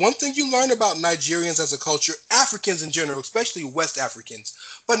go. The one thing you learn about Nigerians as a culture, Africans in general, especially West Africans,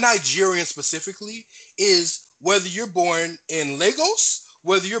 but Nigerians specifically, is whether you're born in Lagos,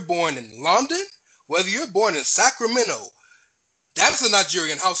 whether you're born in London, whether you're born in Sacramento, that's a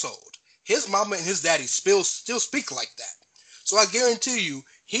Nigerian household. His mama and his daddy still speak like that. So I guarantee you,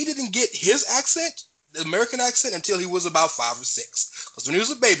 he didn't get his accent, the American accent, until he was about 5 or 6. Because when he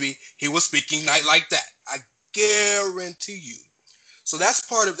was a baby, he was speaking like that. I guarantee you. So that's the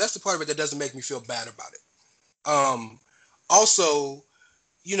part of it that doesn't make me feel bad about it. Also,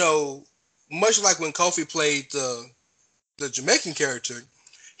 you know, much like when Kofi played the Jamaican character,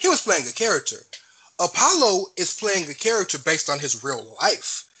 he was playing a character. Apollo is playing a character based on his real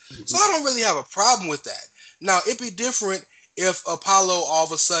life. Mm-hmm. So I don't really have a problem with that. Now, it'd be different if Apollo all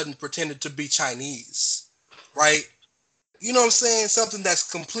of a sudden pretended to be Chinese, right? You know what I'm saying? Something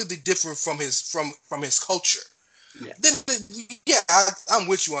that's completely different from his culture. Yeah. Then, I'm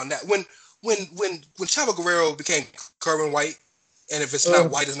with you on that. When Chavo Guerrero became Kerwin White, and if it's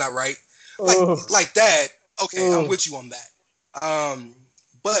not white, it's not right. Like that. Okay, I'm with you on that.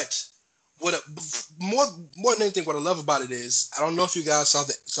 But more than anything, what I love about it is, I don't know if you guys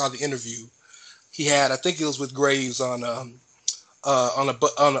saw the interview he had. I think it was with Graves on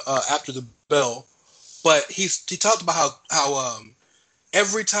After the Bell, but he talked about how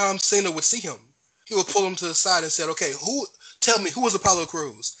every time Cena would see him, he would pull him to the side and said, "Okay, tell me who was Apollo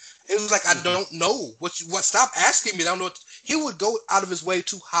Crews?" And it was like, "I don't know. What? Stop asking me. I don't know." He would go out of his way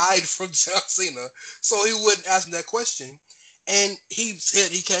to hide from John Cena, so he wouldn't ask him that question. And he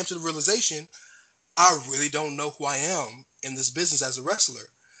said he came to the realization, I really don't know who I am in this business as a wrestler.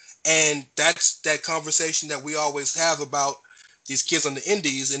 And that's that conversation that we always have about these kids on the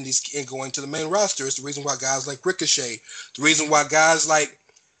indies and going to the main roster. It's the reason why guys like Ricochet, the reason why guys like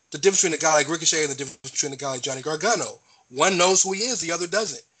the difference between a guy like Ricochet and the difference between a guy like Johnny Gargano. One knows who he is, the other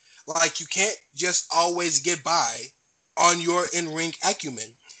doesn't. Like, you can't just always get by on your in-ring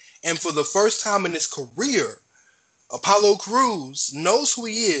acumen. And for the first time in his career, Apollo Crews knows who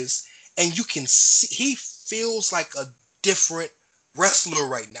he is, and you can see he feels like a different wrestler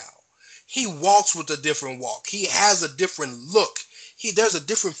right now. He walks with a different walk. He has a different look. There's a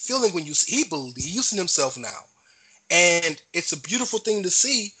different feeling when he believes in himself now. And it's a beautiful thing to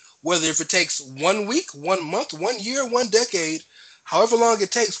see, whether if it takes 1 week, 1 month, 1 year, 1 decade, however long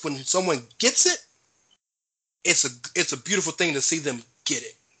it takes, when someone gets it, it's a beautiful thing to see them get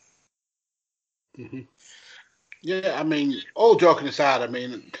it. Mm-hmm. Yeah, I mean, all joking aside, I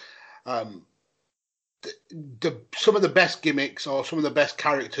mean, some of the best gimmicks or some of the best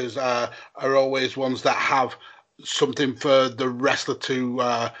characters are always ones that have something for the wrestler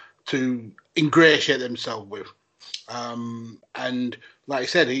to ingratiate themselves with. And like I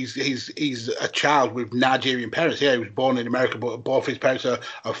said, he's a child with Nigerian parents. Yeah, he was born in America, but both his parents are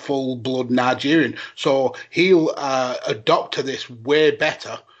full-blood Nigerian. So he'll adopt to this way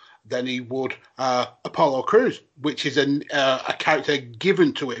better than he would Apollo Crews, which is a character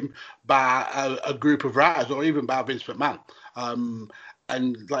given to him by a group of writers or even by Vince McMahon.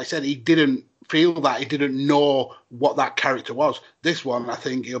 And like I said, he didn't feel that. He didn't know what that character was. This one, I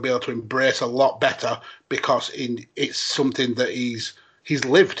think he'll be able to embrace a lot better because it's something that he's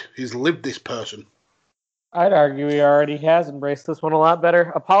lived. He's lived this person. I'd argue he already has embraced this one a lot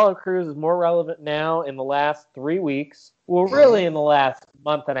better. Apollo Crews is more relevant now in the last 3 weeks. Well, really in the last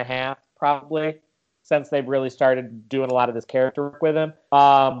month and a half, probably, since they've really started doing a lot of this character work with him.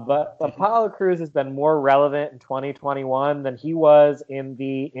 But Apollo Crews has been more relevant in 2021 than he was in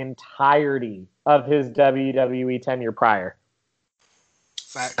the entirety of his WWE tenure prior.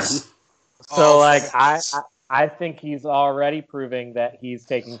 Facts. So, I think he's already proving that he's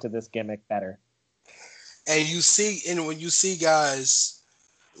taking to this gimmick better. And when you see guys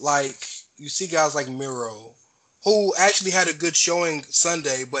like Miro, who actually had a good showing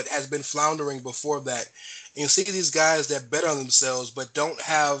Sunday, but has been floundering before that. And you see these guys that bet on themselves, but don't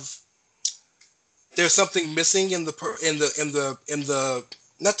have. There's something missing in the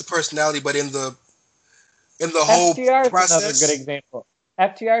not the personality, but in the whole process. Another good example.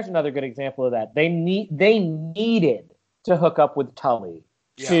 FTR is another good example of that. They needed to hook up with Tully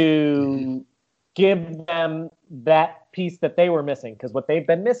to give them that piece that they were missing, because what they've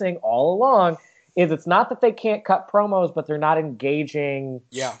been missing all along is it's not that they can't cut promos, but they're not engaging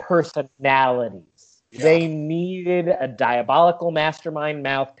personalities. Yeah. They needed a diabolical mastermind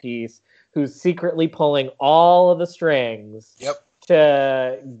mouthpiece who's secretly pulling all of the strings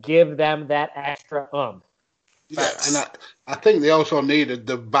to give them that extra oomph. Yeah, and I think they also needed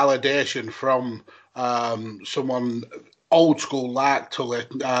the validation from someone old school like Tully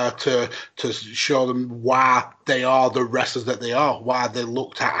to show them why they are the wrestlers that they are, why they're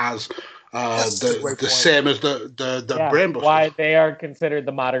looked at as the same as the Brainbusters. Why they are considered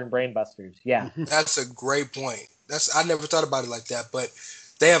the modern Brainbusters. Yeah, that's a great point. I never thought about it like that, but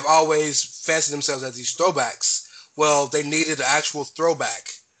they have always fancied themselves as these throwbacks. Well, they needed an actual throwback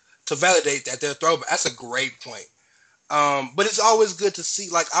to validate that they're throwback. That's a great point. But it's always good to see.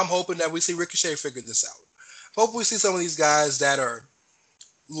 Like, I'm hoping that we see Ricochet figure this out. Hope we see some of these guys that are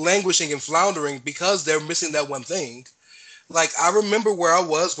languishing and floundering because they're missing that one thing. Like, I remember where I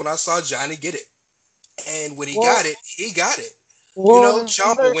was when I saw Johnny get it. And when he got it, he got it. Well,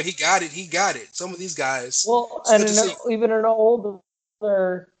 Ciampa, when he got it, he got it. Some of these guys. Well, and even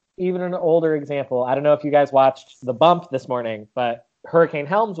an older example, I don't know if you guys watched The Bump this morning, but Hurricane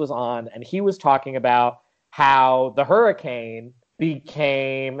Helms was on, and he was talking about how the Hurricane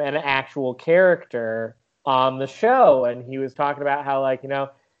became an actual character on the show, and he was talking about how, like,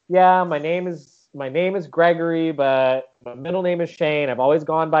 my name is Gregory, but my middle name is Shane. I've always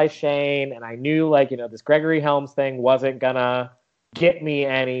gone by Shane, and I knew, this Gregory Helms thing wasn't gonna get me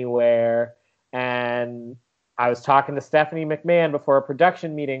anywhere. And I was talking to Stephanie McMahon before a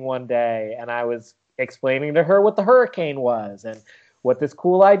production meeting one day, and I was explaining to her what the Hurricane was and what this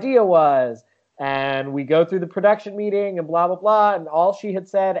cool idea was. And we go through the production meeting and blah, blah, blah. And all she had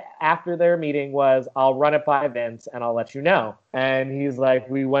said after their meeting was, I'll run it by Vince and I'll let you know. And he's like,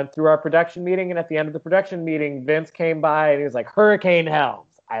 we went through our production meeting, and at the end of the production meeting, Vince came by and he was like, Hurricane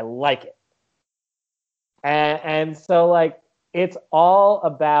Helms. I like it. And so, like, it's all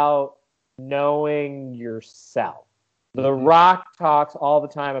about knowing yourself. The Rock talks all the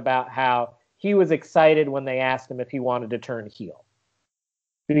time about how he was excited when they asked him if he wanted to turn heel.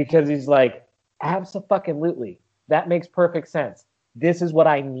 Because he's like, abso-fucking-lutely. That makes perfect sense. This is what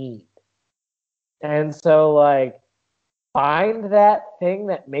I need. And so, like, find that thing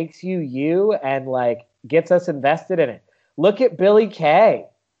that makes you you and, like, gets us invested in it. Look at Billie Kay.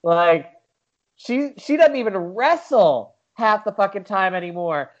 Like, she doesn't even wrestle half the fucking time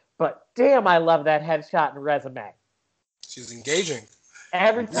anymore. But damn, I love that headshot and resume. She's engaging.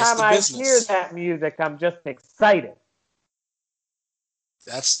 Every time I hear that music, I'm just excited.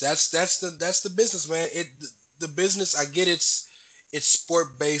 That's the business, man. The business, I get it's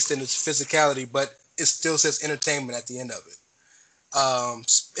sport based and it's physicality, but it still says entertainment at the end of it.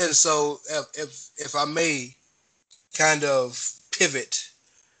 And so if I may kind of pivot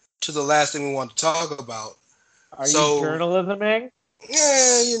to the last thing we want to talk about. Are you journalisming?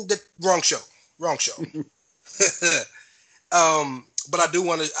 Yeah, wrong show. But I do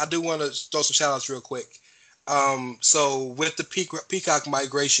want to throw some shout outs real quick. So with the Peacock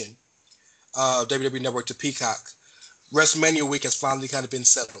migration, WWE Network to Peacock, WrestleMania week has finally kind of been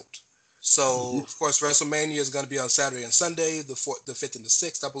settled. So of course WrestleMania is going to be on Saturday and Sunday, the 4th, the 5th, and the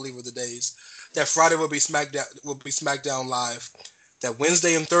 6th, I believe, are the days. That Friday will be SmackDown Live. That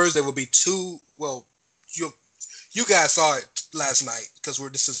Wednesday and Thursday will be you guys saw it last night because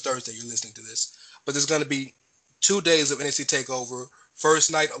this is Thursday. You're listening to this, but there's going to be 2 days of NXT Takeover.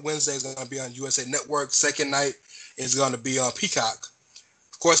 First night, Wednesday, is going to be on USA Network. Second night is going to be on Peacock.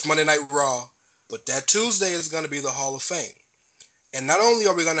 Of course, Monday Night Raw. But that Tuesday is going to be the Hall of Fame. And not only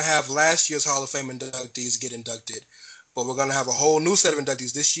are we going to have last year's Hall of Fame inductees get inducted, but we're going to have a whole new set of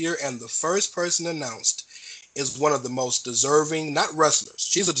inductees this year. And the first person announced is one of the most deserving, not wrestlers.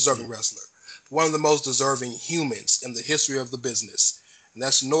 She's a deserving wrestler. One of the most deserving humans in the history of the business. And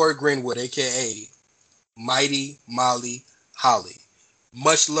that's Nora Greenwood, a.k.a. Mighty Molly Holly.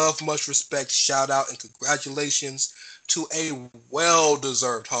 Much love, much respect, shout out, and congratulations to a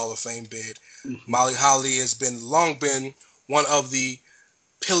well-deserved Hall of Fame bid. Mm-hmm. Molly Holly has long been one of the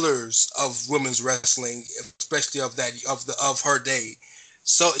pillars of women's wrestling, especially of her day.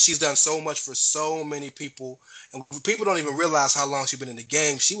 So she's done so much for so many people, and people don't even realize how long she's been in the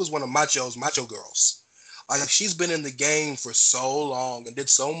game. She was one of Macho Girls. Like, she's been in the game for so long and did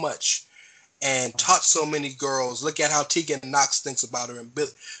so much. And taught so many girls. Look at how Tegan Knox thinks about her, and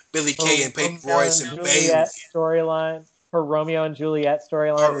Billie Kay and Peyton Royce and Bayley. Storyline, her Romeo and Juliet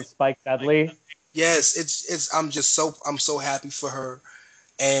storyline with Spike Dudley. Yes, I'm so happy for her,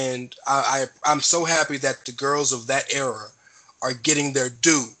 and I'm so happy that the girls of that era are getting their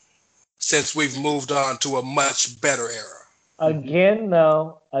due, since we've moved on to a much better era. Again,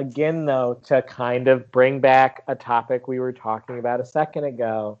 though, to kind of bring back a topic we were talking about a second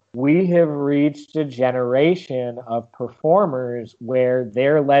ago, we have reached a generation of performers where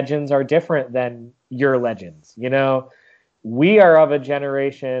their legends are different than your legends. We are of a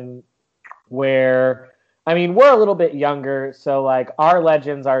generation where I mean, we're a little bit younger, so like our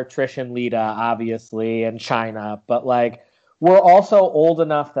legends are Trish and Lita, obviously, and Chyna, but like we're also old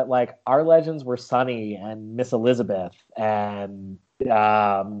enough that like our legends were Sunny and Miss Elizabeth and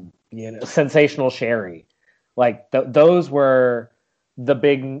Sensational Sherry. Like those were the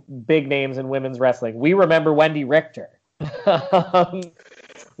big names in women's wrestling. We remember Wendy Richter. But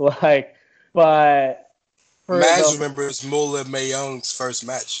Madge remembers Moolah Mae Young's first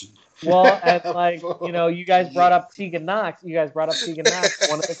match. Well, and like, you guys brought up Tegan Knox. One of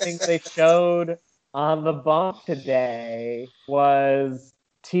the things they showed on the bump today was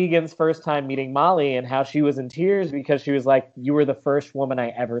Tegan's first time meeting Molly and how she was in tears because she was like, "You were the first woman I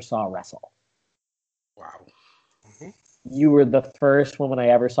ever saw wrestle." Wow. Mm-hmm. You were the first woman I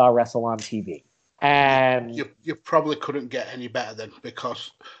ever saw wrestle on TV. And you probably couldn't get any better then,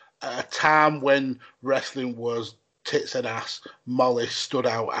 because at a time when wrestling was tits and ass, Molly stood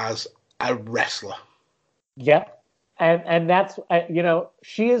out as a wrestler. Yep. And that's,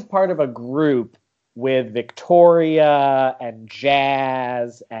 she is part of a group with Victoria and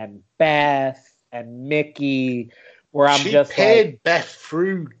Jazz and Beth and Mickey, where I'm she just paid Beth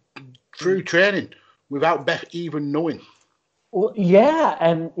through training without Beth even knowing. Well, yeah,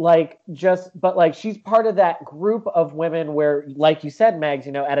 and she's part of that group of women where, like you said, Megs,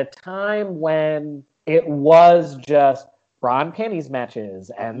 at a time when it was just bra and panties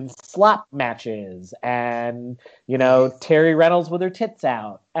matches and slap matches and, Terry Reynolds with her tits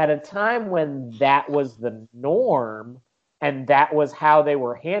out, at a time when that was the norm and that was how they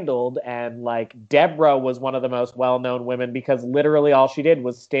were handled, and like Deborah was one of the most well-known women because literally all she did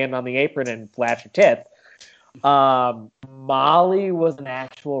was stand on the apron and flash her tits. Molly was an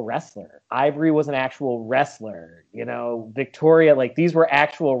actual wrestler. Ivory was an actual wrestler. Victoria, like these were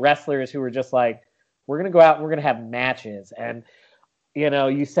actual wrestlers who were just like, we're gonna go out and we're gonna have matches. And you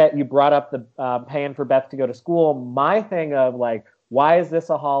brought up the paying for Beth to go to school. My thing of like, why is this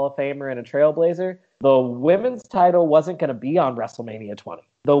a Hall of Famer and a Trailblazer? The women's title wasn't gonna be on WrestleMania 20.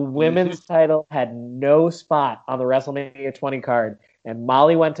 The women's title had no spot on the WrestleMania 20 card, and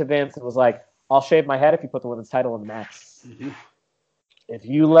Molly went to Vince and was like, I'll shave my head if you put the women's title in the match. Mm-hmm. If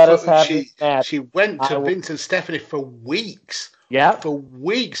you let us have this match. She went to Vince and Stephanie for weeks. Yeah. For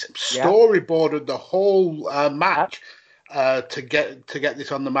weeks. Storyboarded the whole match to get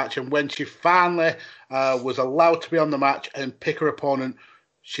this on the match. And when she finally was allowed to be on the match and pick her opponent,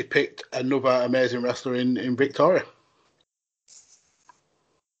 she picked another amazing wrestler in Victoria.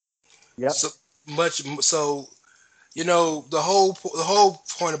 Yeah. The whole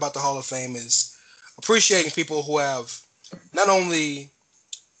point about the Hall of Fame is appreciating people who have not only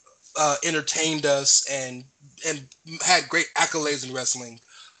entertained us and had great accolades in wrestling,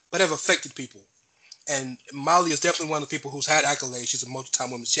 but have affected people. And Molly is definitely one of the people who's had accolades. She's a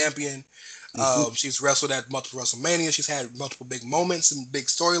multi-time women's champion. Mm-hmm. She's wrestled at multiple WrestleMania. She's had multiple big moments and big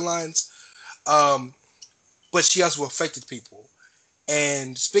storylines. But she also affected people.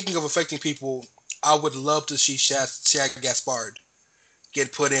 And speaking of affecting people, I would love to see Shad Gaspard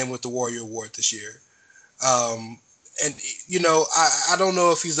get put in with the Warrior Award this year. I don't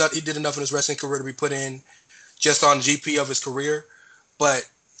know if he did enough in his wrestling career to be put in just on GP of his career, but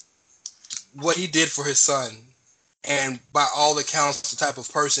what he did for his son, and by all accounts, the type of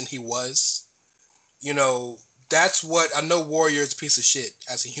person he was, that's what I know. Warrior is a piece of shit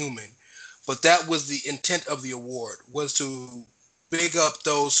as a human, but that was the intent of the award, was to big up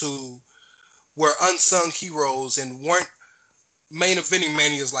those who were unsung heroes and weren't main eventing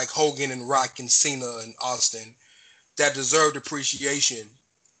manias like Hogan and Rock and Cena and Austin that deserved appreciation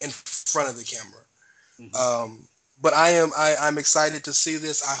in front of the camera. Mm-hmm. But I'm excited to see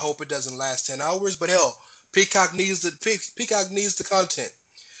this. I hope it doesn't last 10 hours, but hell, Peacock needs the content.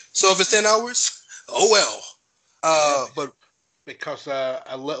 So if it's 10 hours, oh well. But because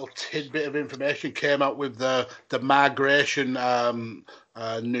a little tidbit of information came out with the migration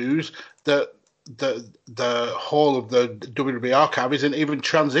news that the whole of the WWE archive isn't even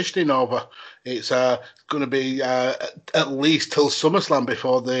transitioning over. It's going to be at least till SummerSlam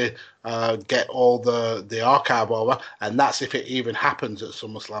before they get all the archive over, and that's if it even happens at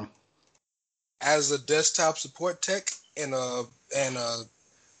SummerSlam. As a desktop support tech and a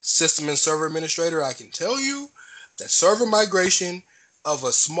system and server administrator, I can tell you that server migration of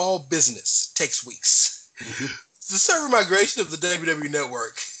a small business takes weeks. Mm-hmm. The server migration of the WWE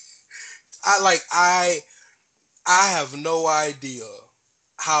Network, I have no idea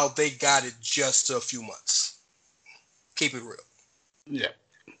how they got it just to a few months. Keep it real. Yeah.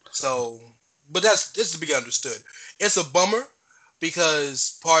 So, but this to be understood. It's a bummer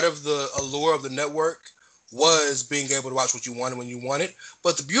because part of the allure of the network was being able to watch what you wanted when you wanted.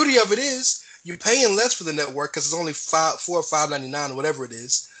 But the beauty of it is You're paying less for the network because it's only $4 or $5.99 or whatever it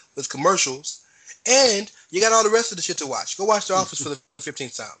is with commercials, and you got all the rest of the shit to watch. Go watch The Office for the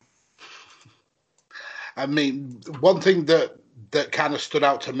 15th time. I mean, one thing that kind of stood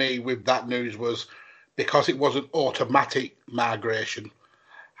out to me with that news was because it wasn't automatic migration,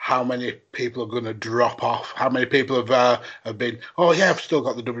 how many people are going to drop off? How many people have been, oh yeah, I've still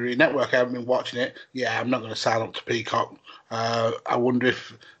got the WWE Network, I haven't been watching it. Yeah, I'm not going to sign up to Peacock. I wonder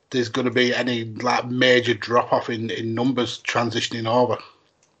if there's going to be any like major drop off in numbers transitioning over.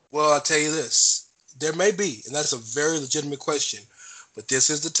 Well, I'll tell you this, there may be, and that's a very legitimate question. But this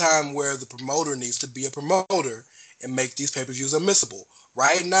is the time where the promoter needs to be a promoter and make these pay-per-views unmissable.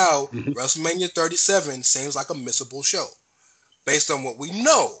 Right now, WrestleMania 37 seems like a missable show based on what we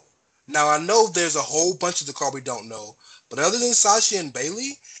know. Now, I know there's a whole bunch of the card we don't know, but other than Sasha and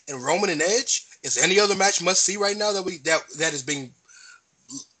Bayley and Roman and Edge, is any other match must-see right now that is being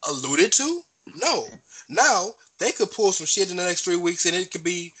alluded to? No. Now, they could pull some shit in the next 3 weeks, and it could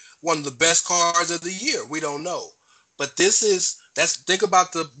be one of the best cards of the year. We don't know. But think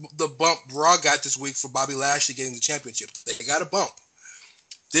about the bump Raw got this week for Bobby Lashley getting the championship. They got a bump.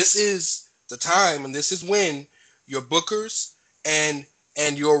 This is the time, and this is when your bookers and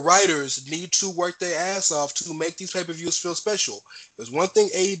your writers need to work their ass off to make these pay-per-views feel special. There's one thing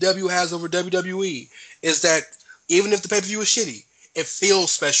AEW has over WWE is that even if the pay-per-view is shitty, it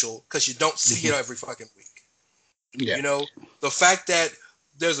feels special because you don't see it every fucking week. Yeah. You know, the fact that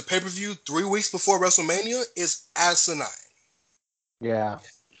there's a pay-per-view 3 weeks before WrestleMania is asinine. Yeah.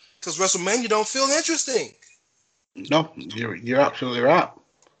 Because WrestleMania don't feel interesting. No, you're absolutely right.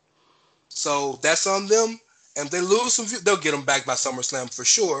 So that's on them. And if they lose some, they'll get them back by SummerSlam for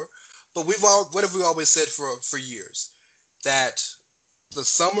sure. But what have we always said for years? That the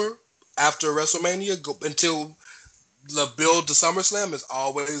summer after WrestleMania until the build to SummerSlam is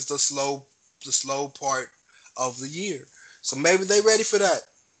always the slow part of the year. So maybe they're ready for that.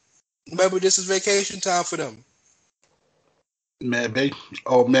 Maybe this is vacation time for them. Maybe.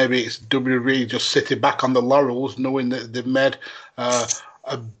 Or maybe it's WWE just sitting back on the laurels knowing that they've made a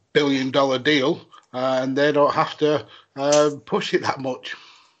 $1 billion deal and they don't have to push it that much.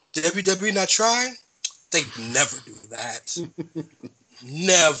 WWE not trying? They never do that.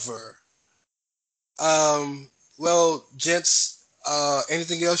 Never. Well, gents,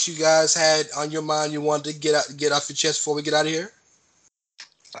 anything else you guys had on your mind you wanted to get off your chest before we get out of here?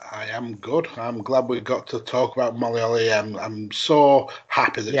 I am good. I'm glad we got to talk about Molly Holly. I'm so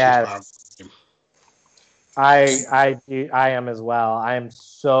happy that she's found. I am as well. I am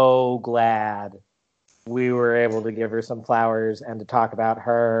so glad we were able to give her some flowers and to talk about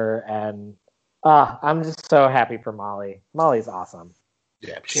her. And I'm just so happy for Molly. Molly's awesome.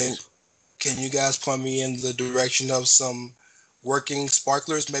 Yeah. Can you guys point me in the direction of some working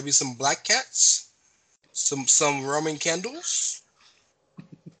sparklers? Maybe some black cats, some Roman candles.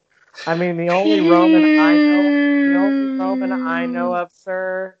 I mean, the only Roman I know of,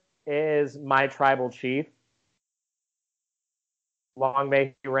 sir, is my tribal chief. Long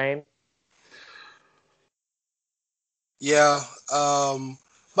may he reign. Yeah.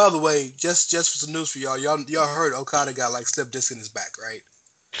 By the way, just for some news for y'all heard Okada got like slip disc in his back, right?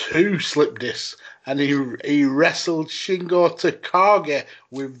 2 slip discs, and he wrestled Shingo Takagi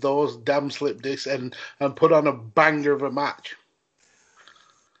with those damn slip discs and put on a banger of a match.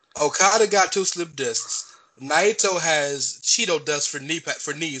 Okada got 2 slip discs. Naito has Cheeto dust for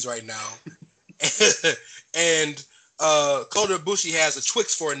knees right now, and Kota Ibushi has a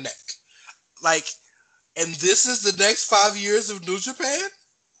Twix for a neck. Like, and this is the next 5 years of New Japan.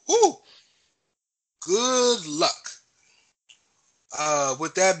 Woo! Good luck.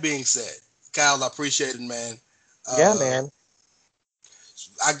 With that being said, Kyle, I appreciate it, man. Yeah, man.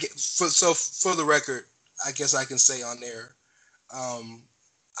 For the record, I guess I can say on there,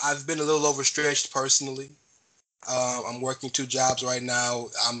 I've been a little overstretched personally. I'm working 2 jobs right now.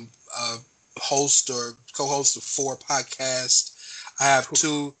 I'm a host or co-host of 4 podcasts. I have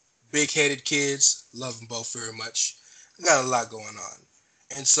 2 big-headed kids. Love them both very much. I got a lot going on.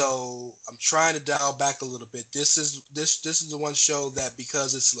 And so I'm trying to dial back a little bit. This is the one show that,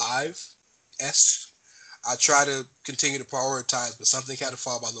 because it's live, I try to continue to prioritize, but something had to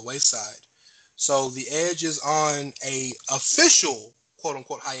fall by the wayside. So the Edge is on a official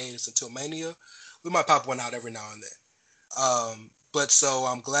quote-unquote hiatus until Mania. We might pop one out every now and then. But so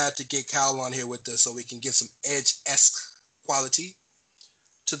I'm glad to get Kyle on here with us so we can get some Edge-esque quality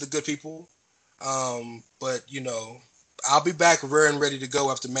to the good people. But, you know, I'll be back rare and ready to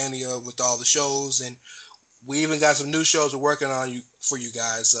go after Mania with all the shows, and we even got some new shows we're working on for you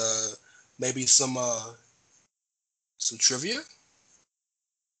guys. Maybe some trivia.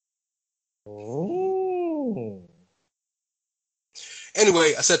 Ooh.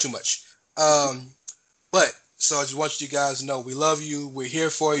 Anyway, I said too much. But so I just want you guys to know we love you. We're here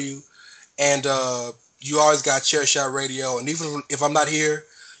for you. And you always got Chair Shot Radio. And even if I'm not here,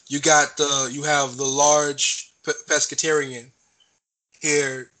 you have the large pescatarian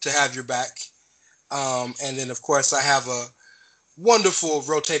here to have your back. And then, of course, I have a wonderful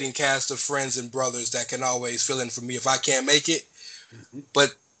rotating cast of friends and brothers that can always fill in for me if I can't make it.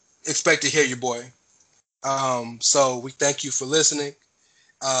 But expect to hear your boy. So we thank you for listening.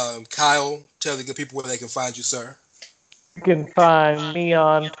 Kyle, tell the good people where they can find you, sir. You can find me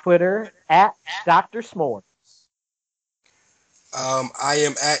on Twitter at Dr. S'mores. I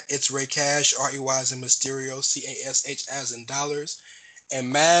am at It's Ray Cash, R-E-Y as in Mysterio, C-A-S-H as in dollars. And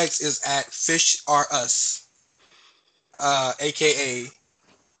Mags is at Fish R Us, a.k.a.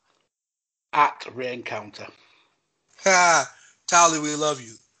 at Reencounter. Tally, we love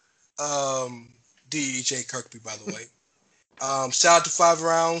you. D.J. Kirkby, by the way. Shout out to 5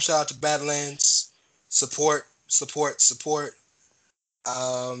 Rounds. Shout out to Badlands. Support.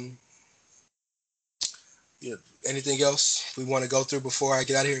 Anything else we want to go through before I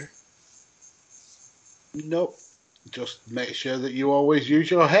get out of here? Nope. Just make sure that you always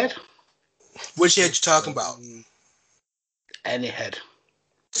use your head. Which head you talking about? Any head.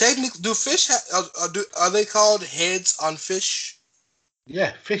 Technically, do fish are they called heads on fish?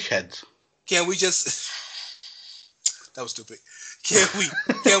 Yeah, fish heads. Can we just? That was stupid. Can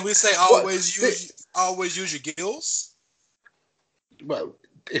we say always use your gills? Well,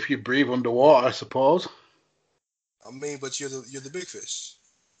 if you breathe underwater, I suppose. I mean, but you're the big fish.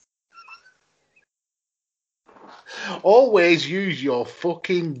 Always use your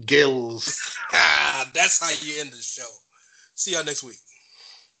fucking gills. That's how you end the show. See y'all next week.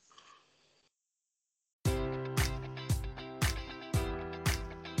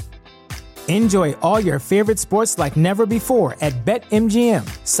 Enjoy all your favorite sports like never before at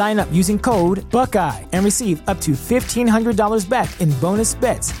BetMGM. Sign up using code Buckeye and receive up to $1,500 back in bonus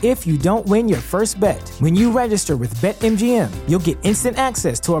bets if you don't win your first bet. When you register with BetMGM, you'll get instant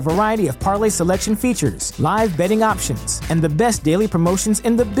access to a variety of parlay selection features, live betting options, and the best daily promotions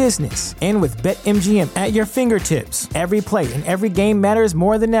in the business. And with BetMGM at your fingertips, every play and every game matters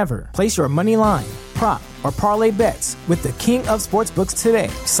more than ever. Place your money line, prop, or parlay bets with the king of sportsbooks today.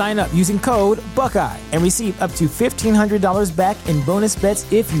 Sign up using code Buckeye and receive up to $1,500 back in bonus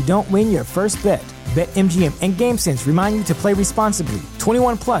bets if you don't win your first bet. BetMGM and GameSense remind you to play responsibly.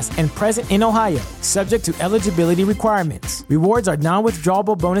 21 plus and present in Ohio, subject to eligibility requirements. Rewards are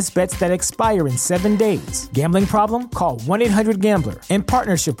non-withdrawable bonus bets that expire in 7 days. Gambling problem? Call 1-800-GAMBLER in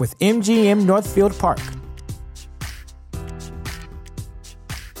partnership with MGM Northfield Park.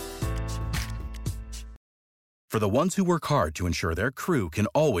 For the ones who work hard to ensure their crew can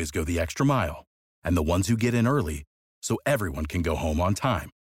always go the extra mile, and the ones who get in early so everyone can go home on time,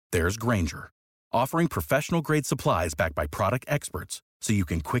 there's Grainger, offering professional-grade supplies backed by product experts so you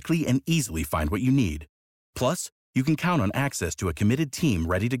can quickly and easily find what you need. Plus, you can count on access to a committed team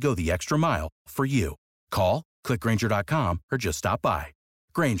ready to go the extra mile for you. Call, click Grainger.com, or just stop by.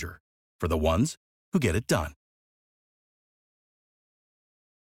 Grainger, for the ones who get it done.